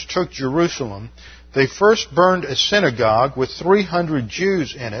soldiers took Jerusalem, they first burned a synagogue with 300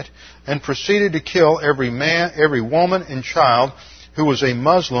 Jews in it and proceeded to kill every man, every woman and child who was a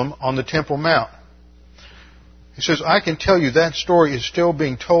Muslim on the Temple Mount. He says, I can tell you that story is still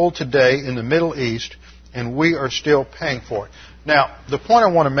being told today in the Middle East, and we are still paying for it. Now, the point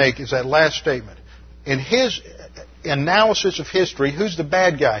I want to make is that last statement. In his analysis of history, who's the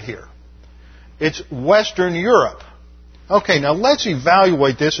bad guy here? It's Western Europe. Okay, now let's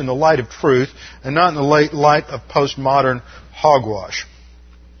evaluate this in the light of truth and not in the light of postmodern hogwash.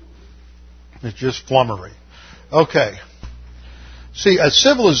 It's just flummery. Okay. See, a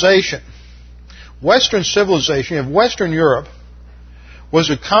civilization, Western civilization, you have Western Europe, was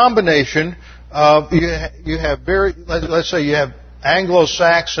a combination of, you have let's say you have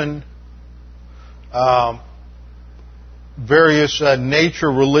Anglo-Saxon, various nature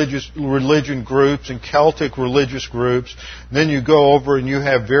religion groups and Celtic religious groups. Then you go over and you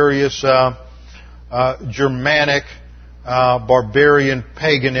have various Germanic, barbarian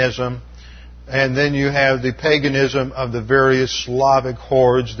paganism. And then you have the paganism of the various Slavic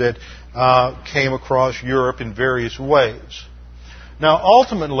hordes that came across Europe in various ways. Now,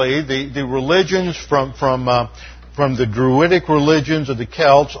 ultimately, the religions from the Druidic religions of the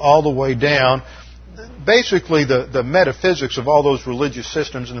Celts all the way down, basically the metaphysics of all those religious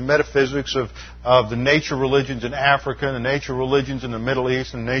systems and the metaphysics of the nature religions in Africa and the nature religions in the Middle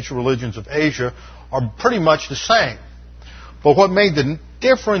East and the nature religions of Asia are pretty much the same. But what made the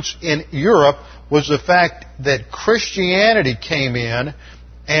difference in Europe was the fact that Christianity came in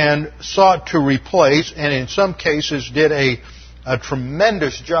and sought to replace, and in some cases did a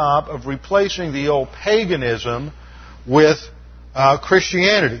tremendous job of replacing the old paganism with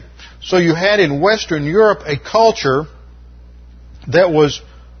Christianity. So you had in Western Europe a culture that was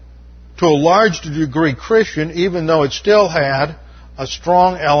to a large degree Christian, even though it still had a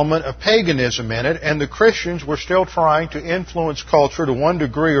strong element of paganism in it, and the Christians were still trying to influence culture to one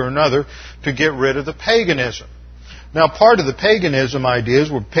degree or another to get rid of the paganism. Now, part of the paganism ideas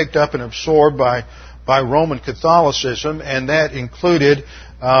were picked up and absorbed by Roman Catholicism, and that included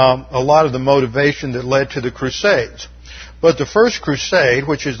a lot of the motivation that led to the Crusades. But the First Crusade,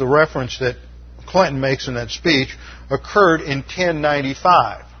 which is the reference that Clinton makes in that speech, occurred in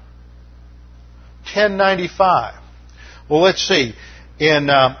 1095. 1095. Well, let's see. In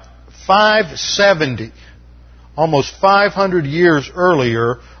 570, almost 500 years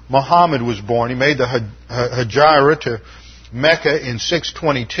earlier, Muhammad was born. He made the Hijrah to Mecca in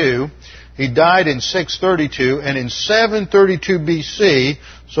 622. He died in 632, and in 732 BC,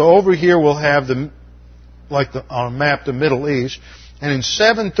 so over here we'll have on a map, the Middle East, and in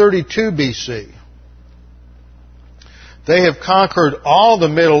 732 BC, they have conquered all the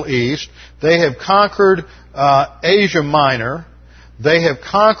Middle East. They have conquered Asia Minor. They have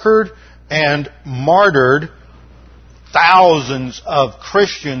conquered and martyred thousands of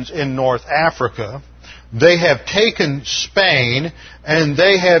Christians in North Africa. They have taken Spain, and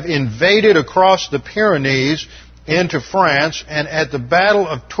they have invaded across the Pyrenees into France, and at the Battle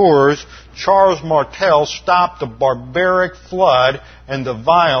of Tours, Charles Martel stopped the barbaric flood and the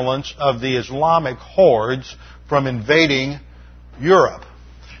violence of the Islamic hordes from invading Europe.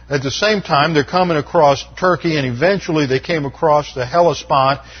 At the same time, they're coming across Turkey, and eventually they came across the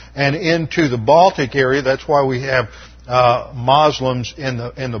Hellespont and into the Baltic area. That's why we have Muslims in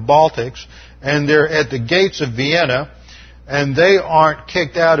the Baltics. And they're at the gates of Vienna, and they aren't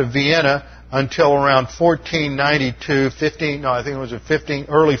kicked out of Vienna until around 1492,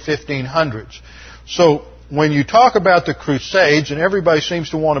 early 1500s. So when you talk about the Crusades, and everybody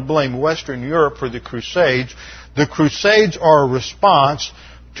seems to want to blame Western Europe for the Crusades are a response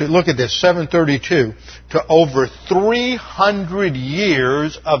to, look at this, 732, to over 300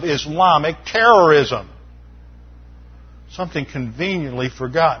 years of Islamic terrorism. Something conveniently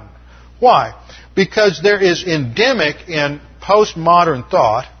forgotten. Why? Because there is endemic in postmodern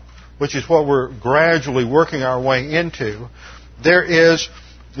thought, which is what we're gradually working our way into, there is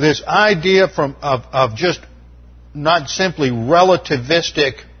this idea of just not simply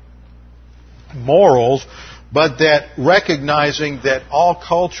relativistic morals, but that recognizing that all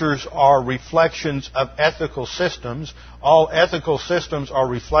cultures are reflections of ethical systems, all ethical systems are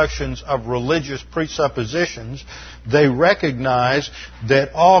reflections of religious presuppositions, they recognize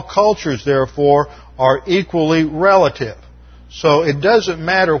that all cultures, therefore, are equally relative. So it doesn't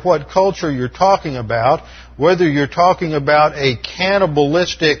matter what culture you're talking about, whether you're talking about a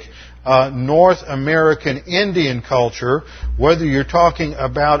cannibalistic North American Indian culture, whether you're talking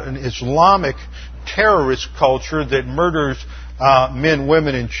about an Islamic terrorist culture that murders men,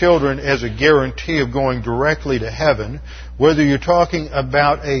 women, and children as a guarantee of going directly to heaven, whether you're talking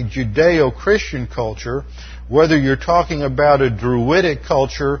about a Judeo-Christian culture, whether you're talking about a Druidic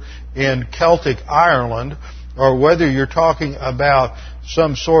culture in Celtic Ireland, or whether you're talking about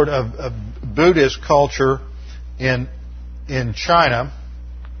some sort of Buddhist culture in China,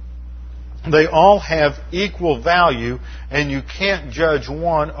 they all have equal value, and you can't judge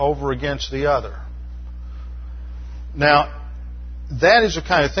one over against the other. Now, that is the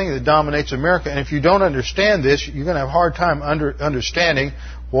kind of thing that dominates America, and if you don't understand this, you're going to have a hard time understanding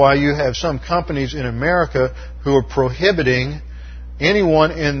why you have some companies in America who are prohibiting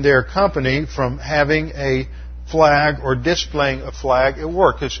anyone in their company from having a flag or displaying a flag at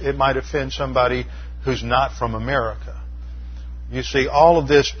work, because it might offend somebody who's not from America. You see, all of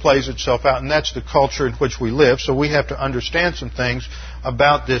this plays itself out, and that's the culture in which we live. So we have to understand some things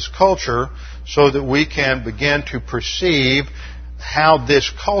about this culture so that we can begin to perceive how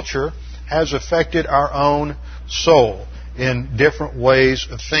this culture has affected our own soul in different ways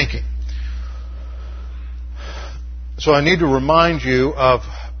of thinking. So I need to remind you of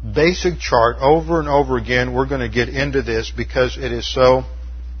basic chart over and over again. We're going to get into this because it is so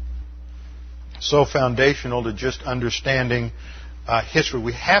foundational to just understanding history.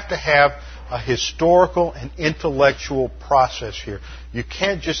 We have to have a historical and intellectual process here. You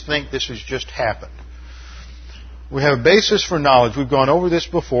can't just think this has just happened. We have a basis for knowledge. We've gone over this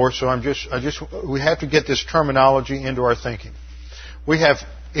before, so we have to get this terminology into our thinking. We have,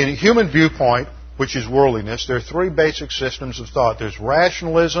 in a human viewpoint, which is worldliness, there are three basic systems of thought. There's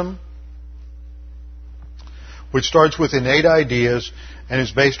rationalism, which starts with innate ideas and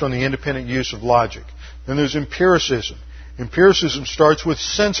is based on the independent use of logic. Then there's empiricism. Empiricism starts with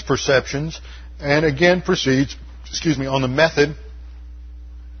sense perceptions and again proceeds on the method.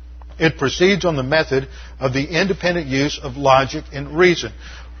 It proceeds on the method of the independent use of logic and reason.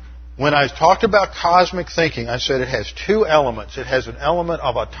 When I talked about cosmic thinking, I said it has two elements. It has an element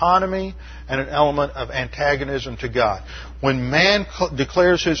of autonomy and an element of antagonism to God. When man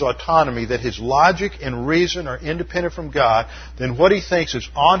declares his autonomy, that his logic and reason are independent from God, then what he thinks is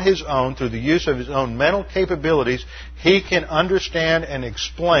on his own, through the use of his own mental capabilities, he can understand and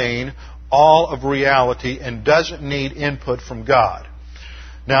explain all of reality and doesn't need input from God.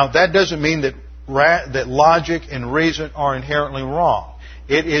 Now, that doesn't mean that logic and reason are inherently wrong.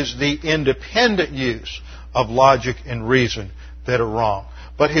 It is the independent use of logic and reason that are wrong.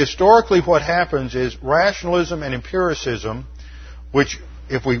 But historically what happens is rationalism and empiricism, which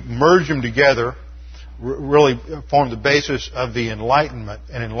if we merge them together, really form the basis of the Enlightenment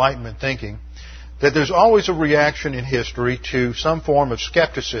and Enlightenment thinking, that there's always a reaction in history to some form of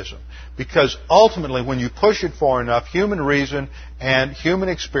skepticism. Because ultimately, when you push it far enough, human reason and human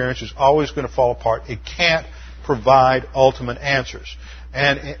experience is always going to fall apart. It can't provide ultimate answers.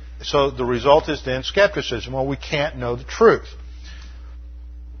 And so the result is then skepticism. Well, we can't know the truth.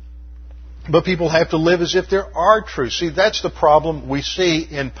 But people have to live as if there are truths. See, that's the problem we see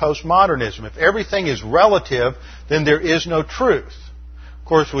in postmodernism. If everything is relative, then there is no truth. Of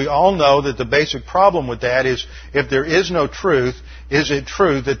course, we all know that the basic problem with that is, if there is no truth, is it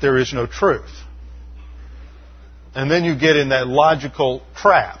true that there is no truth? And then you get in that logical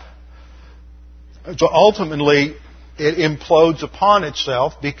trap. So ultimately, it implodes upon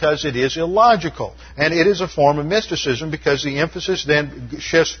itself because it is illogical. And it is a form of mysticism because the emphasis then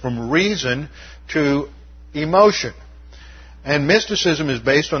shifts from reason to emotion. And mysticism is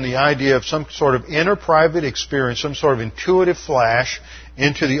based on the idea of some sort of inner private experience, some sort of intuitive flash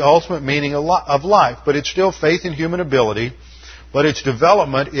into the ultimate meaning of life. But it's still faith in human ability, but its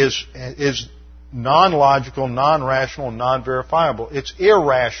development is non-logical, non-rational, non-verifiable. It's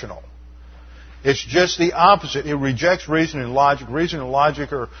irrational. It's just the opposite. It rejects reason and logic. Reason and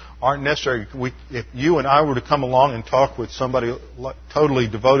logic aren't necessary. If you and I were to come along and talk with somebody totally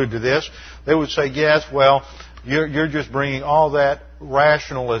devoted to this, they would say, yes, well, you're just bringing all that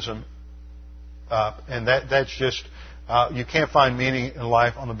rationalism up, and that's just, you can't find meaning in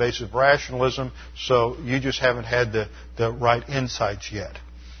life on the basis of rationalism, so you just haven't had the right insights yet.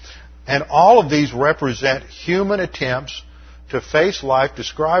 And all of these represent human attempts to face life,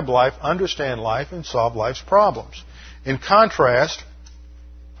 describe life, understand life, and solve life's problems. In contrast,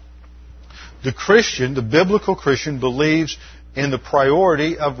 the Christian, the biblical Christian, believes in the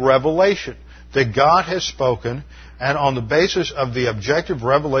priority of revelation, that God has spoken, and on the basis of the objective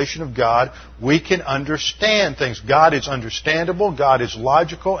revelation of God, we can understand things. God is understandable, God is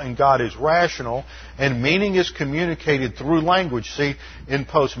logical, and God is rational, and meaning is communicated through language. See, in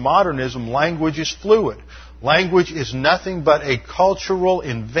postmodernism, language is fluid. Language is nothing but a cultural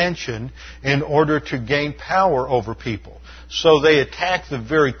invention in order to gain power over people. So they attack the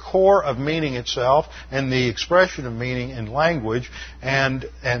very core of meaning itself and the expression of meaning in language and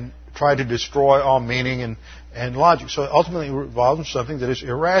try to destroy all meaning and logic. So it ultimately revolves in something that is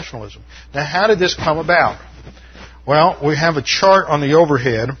irrationalism. Now, how did this come about? Well, we have a chart on the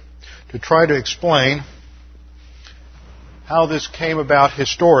overhead to try to explain how this came about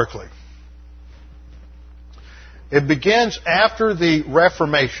historically. It begins after the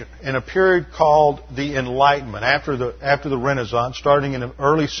Reformation, in a period called the Enlightenment, after the Renaissance, starting in the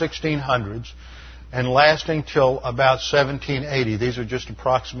early 1600s and lasting till about 1780. These are just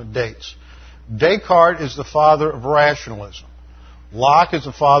approximate dates. Descartes is the father of rationalism. Locke is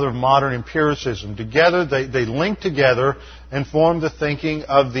the father of modern empiricism. Together, they link together and form the thinking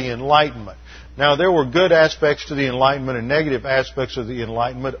of the Enlightenment. Now, there were good aspects to the Enlightenment and negative aspects of the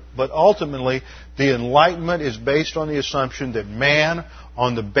Enlightenment, but ultimately, the Enlightenment is based on the assumption that man,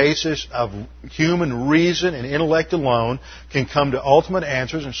 on the basis of human reason and intellect alone, can come to ultimate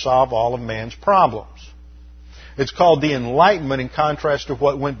answers and solve all of man's problems. It's called the Enlightenment in contrast to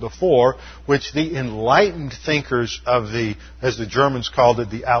what went before, which the enlightened thinkers of as the Germans called it,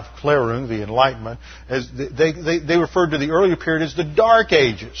 the Aufklärung, the Enlightenment, as they referred to the earlier period as the Dark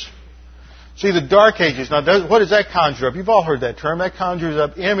Ages. See, the Dark Ages, now what does that conjure up? You've all heard that term. That conjures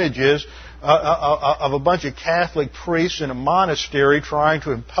up images of a bunch of Catholic priests in a monastery trying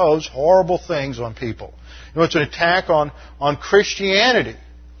to impose horrible things on people. You know, it's an attack on Christianity.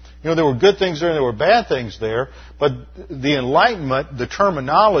 You know, there were good things there and there were bad things there, but the Enlightenment, the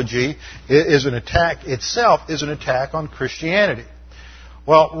terminology, is an attack itself, is an attack on Christianity.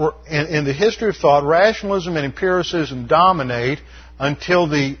 Well, in the history of thought, rationalism and empiricism dominate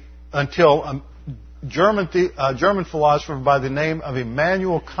until a German philosopher by the name of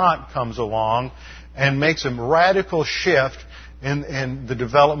Immanuel Kant comes along and makes a radical shift in the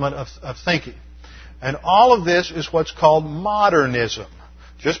development of thinking. And all of this is what's called modernism.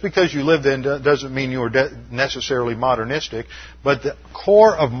 Just because you lived in doesn't mean you are necessarily modernistic, but the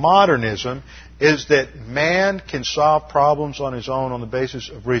core of modernism is that man can solve problems on his own on the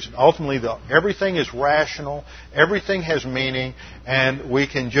basis of reason. Ultimately, everything is rational, everything has meaning, and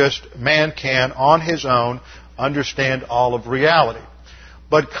man can, on his own, understand all of reality.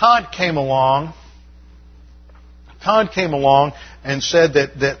 But Kant came along and said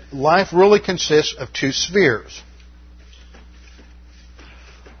that life really consists of two spheres.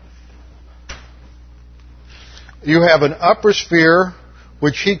 You have an upper sphere,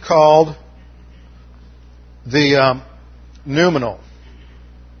 which he called the noumenal.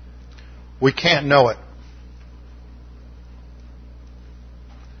 We can't know it.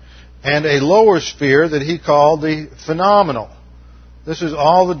 And a lower sphere that he called the phenomenal. This is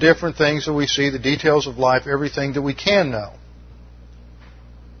all the different things that we see, the details of life, everything that we can know.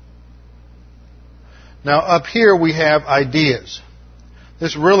 Now, up here we have ideas.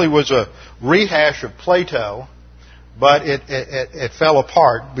 This really was a rehash of Plato, but it fell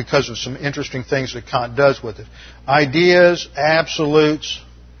apart because of some interesting things that Kant does with it. Ideas, absolutes,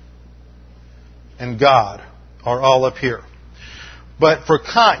 and God are all up here. But for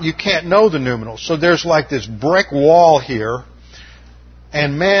Kant, you can't know the noumenal. So there's like this brick wall here,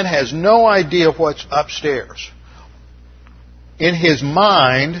 and man has no idea what's upstairs. In his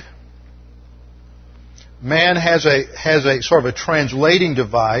mind, man has a sort of a translating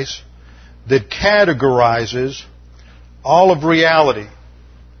device that categorizes all of reality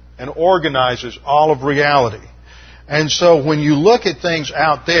and organizes all of reality. And so when you look at things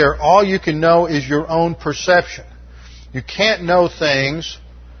out there, all you can know is your own perception. You can't know things.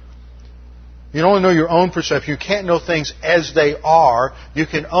 You only know your own perception. You can't know things as they are. You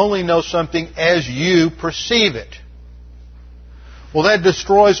can only know something as you perceive it. Well, that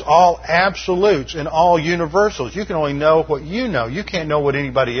destroys all absolutes and all universals. You can only know what you know. You can't know what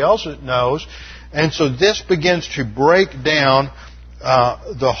anybody else knows. And so this begins to break down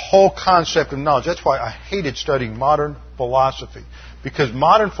the whole concept of knowledge. That's why I hated studying modern philosophy. because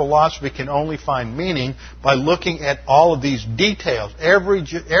modern philosophy can only find meaning by looking at all of these details,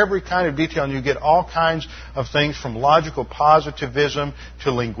 every kind of detail, and you get all kinds of things from logical positivism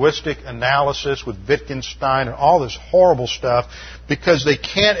to linguistic analysis with Wittgenstein and all this horrible stuff, because they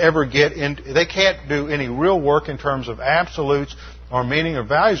can't they can't do any real work in terms of absolutes or meaning or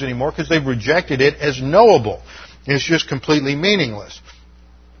values anymore, because they've rejected it as knowable. It's just completely meaningless.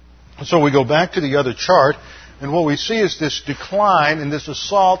 So we go back to the other chart, and what we see is this decline and this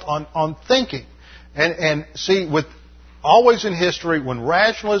assault on thinking. And see, always in history, when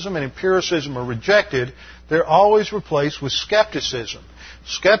rationalism and empiricism are rejected, they're always replaced with skepticism.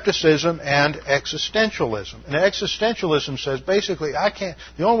 Skepticism and existentialism. And existentialism says, basically,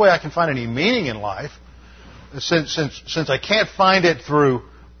 the only way I can find any meaning in life, since I can't find it through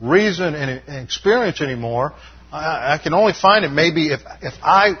reason and experience anymore, I can only find it maybe if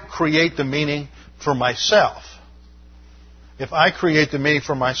I create the meaning for myself. If I create the meaning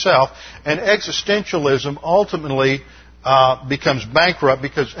for myself. And existentialism ultimately becomes bankrupt,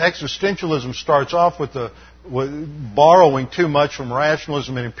 because existentialism starts off with borrowing too much from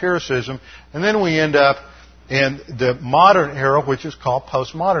rationalism and empiricism, and then we end up in the modern era, which is called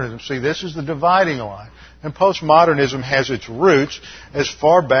postmodernism. See, this is the dividing line. And postmodernism has its roots as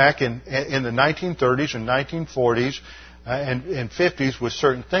far back in the 1930s and 1940s and 50s with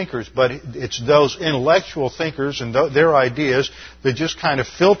certain thinkers. But it's those intellectual thinkers and their ideas that just kind of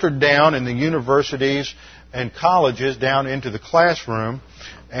filtered down in the universities and colleges down into the classroom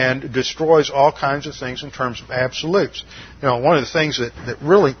and destroys all kinds of things in terms of absolutes. You know, one of the things that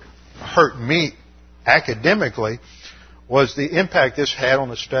really hurt me academically was the impact this had on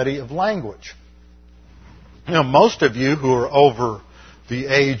the study of language. You know, most of you who are over the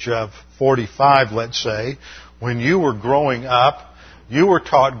age of 45, let's say, when you were growing up, you were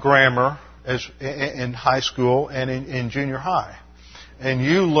taught grammar in high school and in junior high. And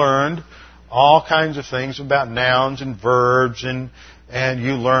you learned all kinds of things about nouns and verbs, and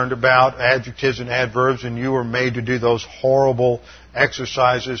you learned about adjectives and adverbs, and you were made to do those horrible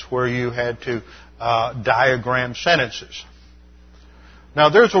exercises where you had to diagram sentences. Now,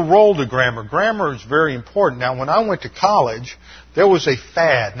 there's a role to grammar. Grammar is very important. Now, when I went to college, there was a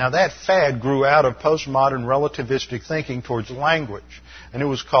fad. Now, that fad grew out of postmodern relativistic thinking towards language, and it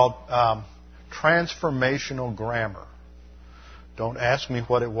was called transformational grammar. Don't ask me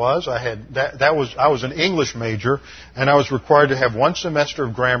what it was. I was an English major, and I was required to have one semester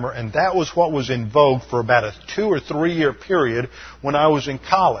of grammar, and that was what was in vogue for about a 2 or 3 year period when I was in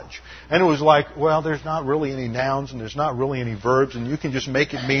college. And it was like, well, there's not really any nouns and there's not really any verbs, and you can just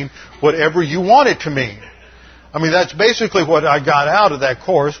make it mean whatever you want it to mean. I mean, that's basically what I got out of that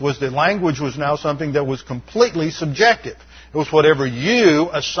course, was that language was now something that was completely subjective. It was whatever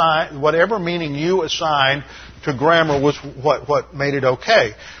meaning you assigned to grammar was what made it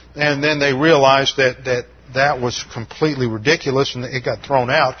okay. And then they realized that was completely ridiculous, and it got thrown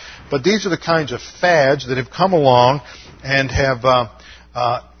out. But these are the kinds of fads that have come along and have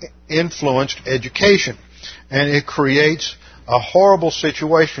influenced education. And it creates a horrible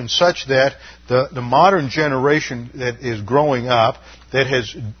situation such that the modern generation that is growing up, that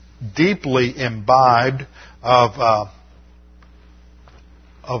has deeply imbibed of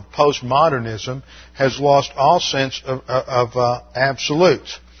postmodernism, has lost all sense of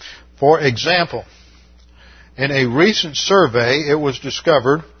absolutes. For example, in a recent survey, it was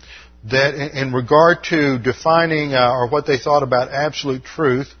discovered that in regard to defining or what they thought about absolute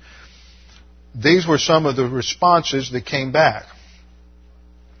truth, these were some of the responses that came back.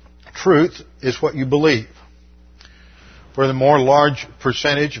 Truth is what you believe. Furthermore, a large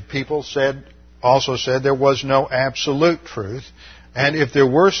percentage of people also said there was no absolute truth. And if there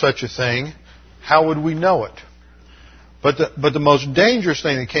were such a thing, how would we know it? But the most dangerous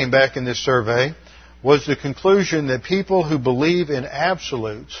thing that came back in this survey was the conclusion that people who believe in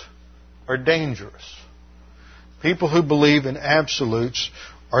absolutes are dangerous. People who believe in absolutes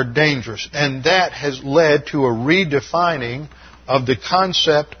are dangerous. And that has led to a redefining of the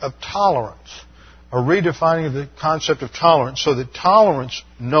concept of tolerance. A redefining of the concept of tolerance, so that tolerance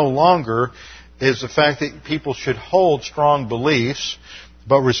no longer is the fact that people should hold strong beliefs,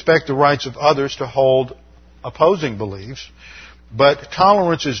 but respect the rights of others to hold opposing beliefs. But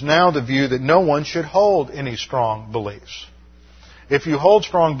tolerance is now the view that no one should hold any strong beliefs. If you hold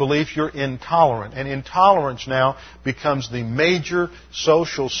strong beliefs, you're intolerant. And intolerance now becomes the major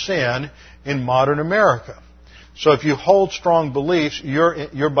social sin in modern America. So if you hold strong beliefs,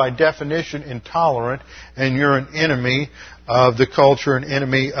 you're by definition intolerant, and you're an enemy of the culture, an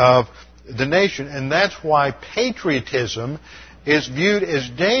enemy of the nation. And that's why patriotism is viewed as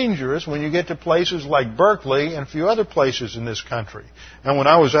dangerous when you get to places like Berkeley and a few other places in this country. And when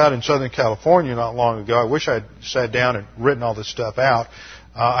I was out in Southern California not long ago, I wish I'd sat down and written all this stuff out.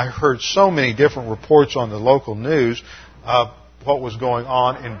 I heard so many different reports on the local news of what was going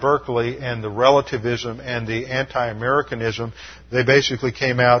on in Berkeley and the relativism and the anti-Americanism. They basically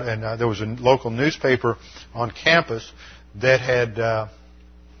came out, and there was a local newspaper on campus that had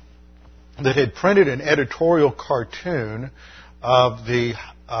printed an editorial cartoon of the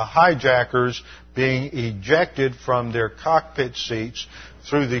hijackers being ejected from their cockpit seats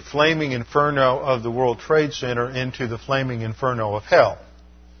through the flaming inferno of the World Trade Center into the flaming inferno of hell,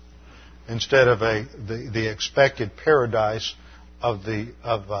 instead of the expected paradise of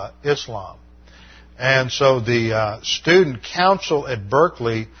Islam. And so the student council at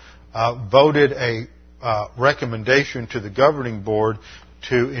Berkeley voted a recommendation to the governing board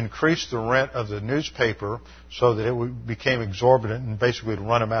to increase the rent of the newspaper so that it became exorbitant and basically to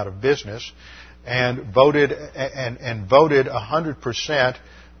run them out of business, and voted 100%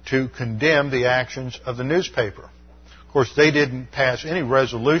 to condemn the actions of the newspaper. Of course, they didn't pass any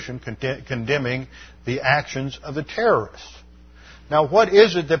resolution condemning the actions of the terrorists. Now, what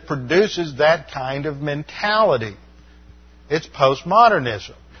is it that produces that kind of mentality? It's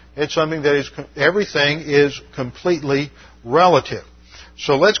postmodernism. It's something that everything is completely relative.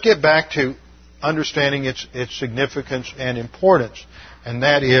 So let's get back to understanding its significance and importance. And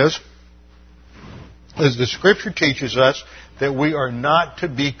that is, as the Scripture teaches us, that we are not to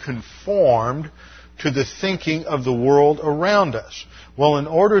be conformed to the thinking of the world around us. Well, in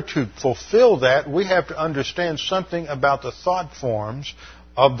order to fulfill that, we have to understand something about the thought forms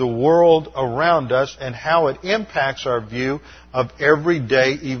of the world around us and how it impacts our view of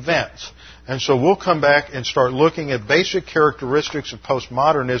everyday events. And so we'll come back and start looking at basic characteristics of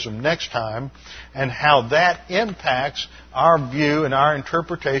postmodernism next time and how that impacts our view and our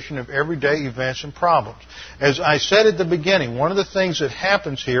interpretation of everyday events and problems. As I said at the beginning, one of the things that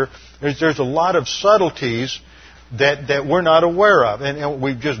happens here is there's a lot of subtleties that we're not aware of. And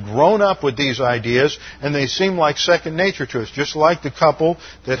we've just grown up with these ideas, and they seem like second nature to us. Just like the couple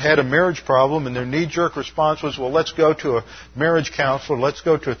that had a marriage problem, and their knee-jerk response was, well, let's go to a marriage counselor, let's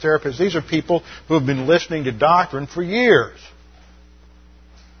go to a therapist. These are people who have been listening to doctrine for years.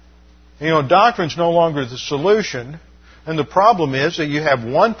 You know, doctrine's no longer the solution. And the problem is that you have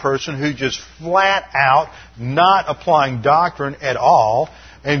one person who just flat out not applying doctrine at all.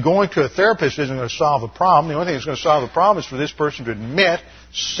 And going to a therapist isn't going to solve the problem. The only thing that's going to solve the problem is for this person to admit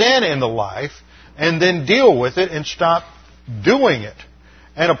sin in the life and then deal with it and stop doing it.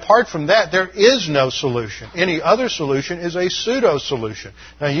 And apart from that, there is no solution. Any other solution is a pseudo-solution.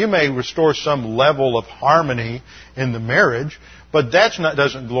 Now, you may restore some level of harmony in the marriage, but that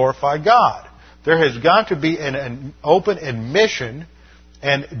doesn't glorify God. There has got to be an open admission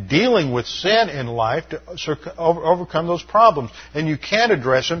and dealing with sin in life to overcome those problems. And you can't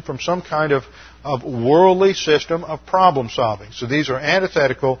address them from some kind of worldly system of problem solving. So these are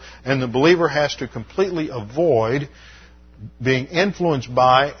antithetical, and the believer has to completely avoid being influenced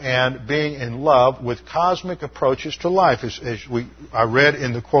by and being in love with cosmic approaches to life. I read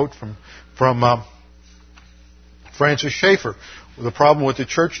in the quote from Francis Schaeffer, the problem with the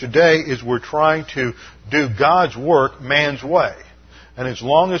church today is we're trying to do God's work man's way. And as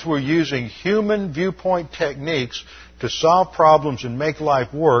long as we're using human viewpoint techniques to solve problems and make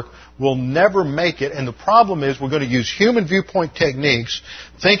life work, we'll never make it. And the problem is we're going to use human viewpoint techniques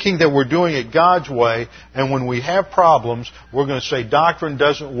thinking that we're doing it God's way. And when we have problems, we're going to say doctrine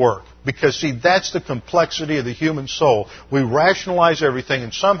doesn't work. Because, see, that's the complexity of the human soul. We rationalize everything,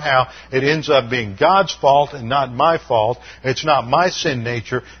 and somehow it ends up being God's fault and not my fault. It's not my sin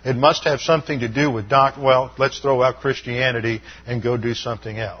nature. It must have something to do with doctrine. Well, let's throw out Christianity and go do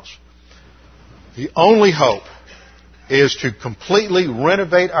something else. The only hope is to completely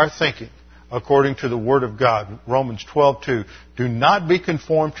renovate our thinking according to the Word of God. Romans 12:2. Do not be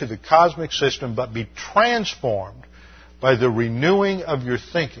conformed to the cosmic system, but be transformed by the renewing of your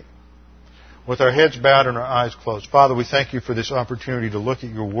thinking. With our heads bowed and our eyes closed. Father, we thank you for this opportunity to look at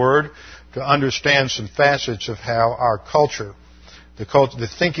your Word, to understand some facets of how our culture, the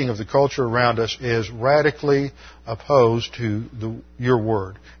thinking of the culture around us, is radically opposed to your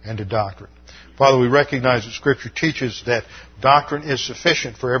Word and to doctrine. Father, we recognize that Scripture teaches that doctrine is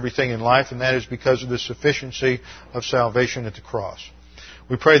sufficient for everything in life, and that is because of the sufficiency of salvation at the cross.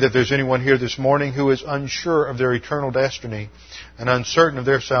 We pray that there's anyone here this morning who is unsure of their eternal destiny and uncertain of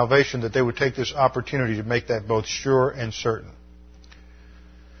their salvation, that they would take this opportunity to make that both sure and certain.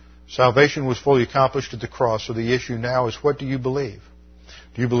 Salvation was fully accomplished at the cross, so the issue now is, what do you believe?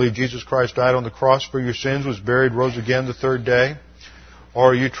 Do you believe Jesus Christ died on the cross for your sins, was buried, rose again the third day?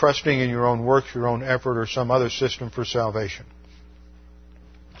 Or are you trusting in your own works, your own effort, or some other system for salvation?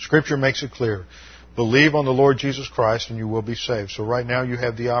 Scripture makes it clear. Believe on the Lord Jesus Christ and you will be saved. So right now you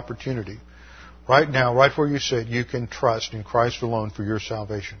have the opportunity. Right now, right where you sit, you can trust in Christ alone for your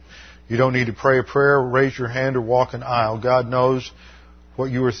salvation. You don't need to pray a prayer, raise your hand, or walk an aisle. God knows what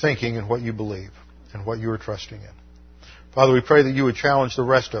you are thinking and what you believe and what you are trusting in. Father, we pray that you would challenge the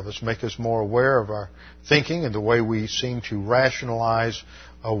rest of us, make us more aware of our thinking and the way we seem to rationalize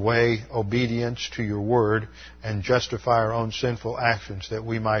away obedience to your word and justify our own sinful actions, that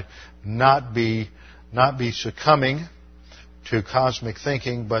we might not be succumbing to cosmic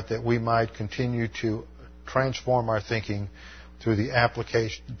thinking, but that we might continue to transform our thinking through the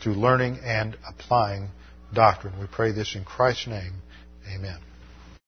application, through learning and applying doctrine. We pray this in Christ's name. Amen.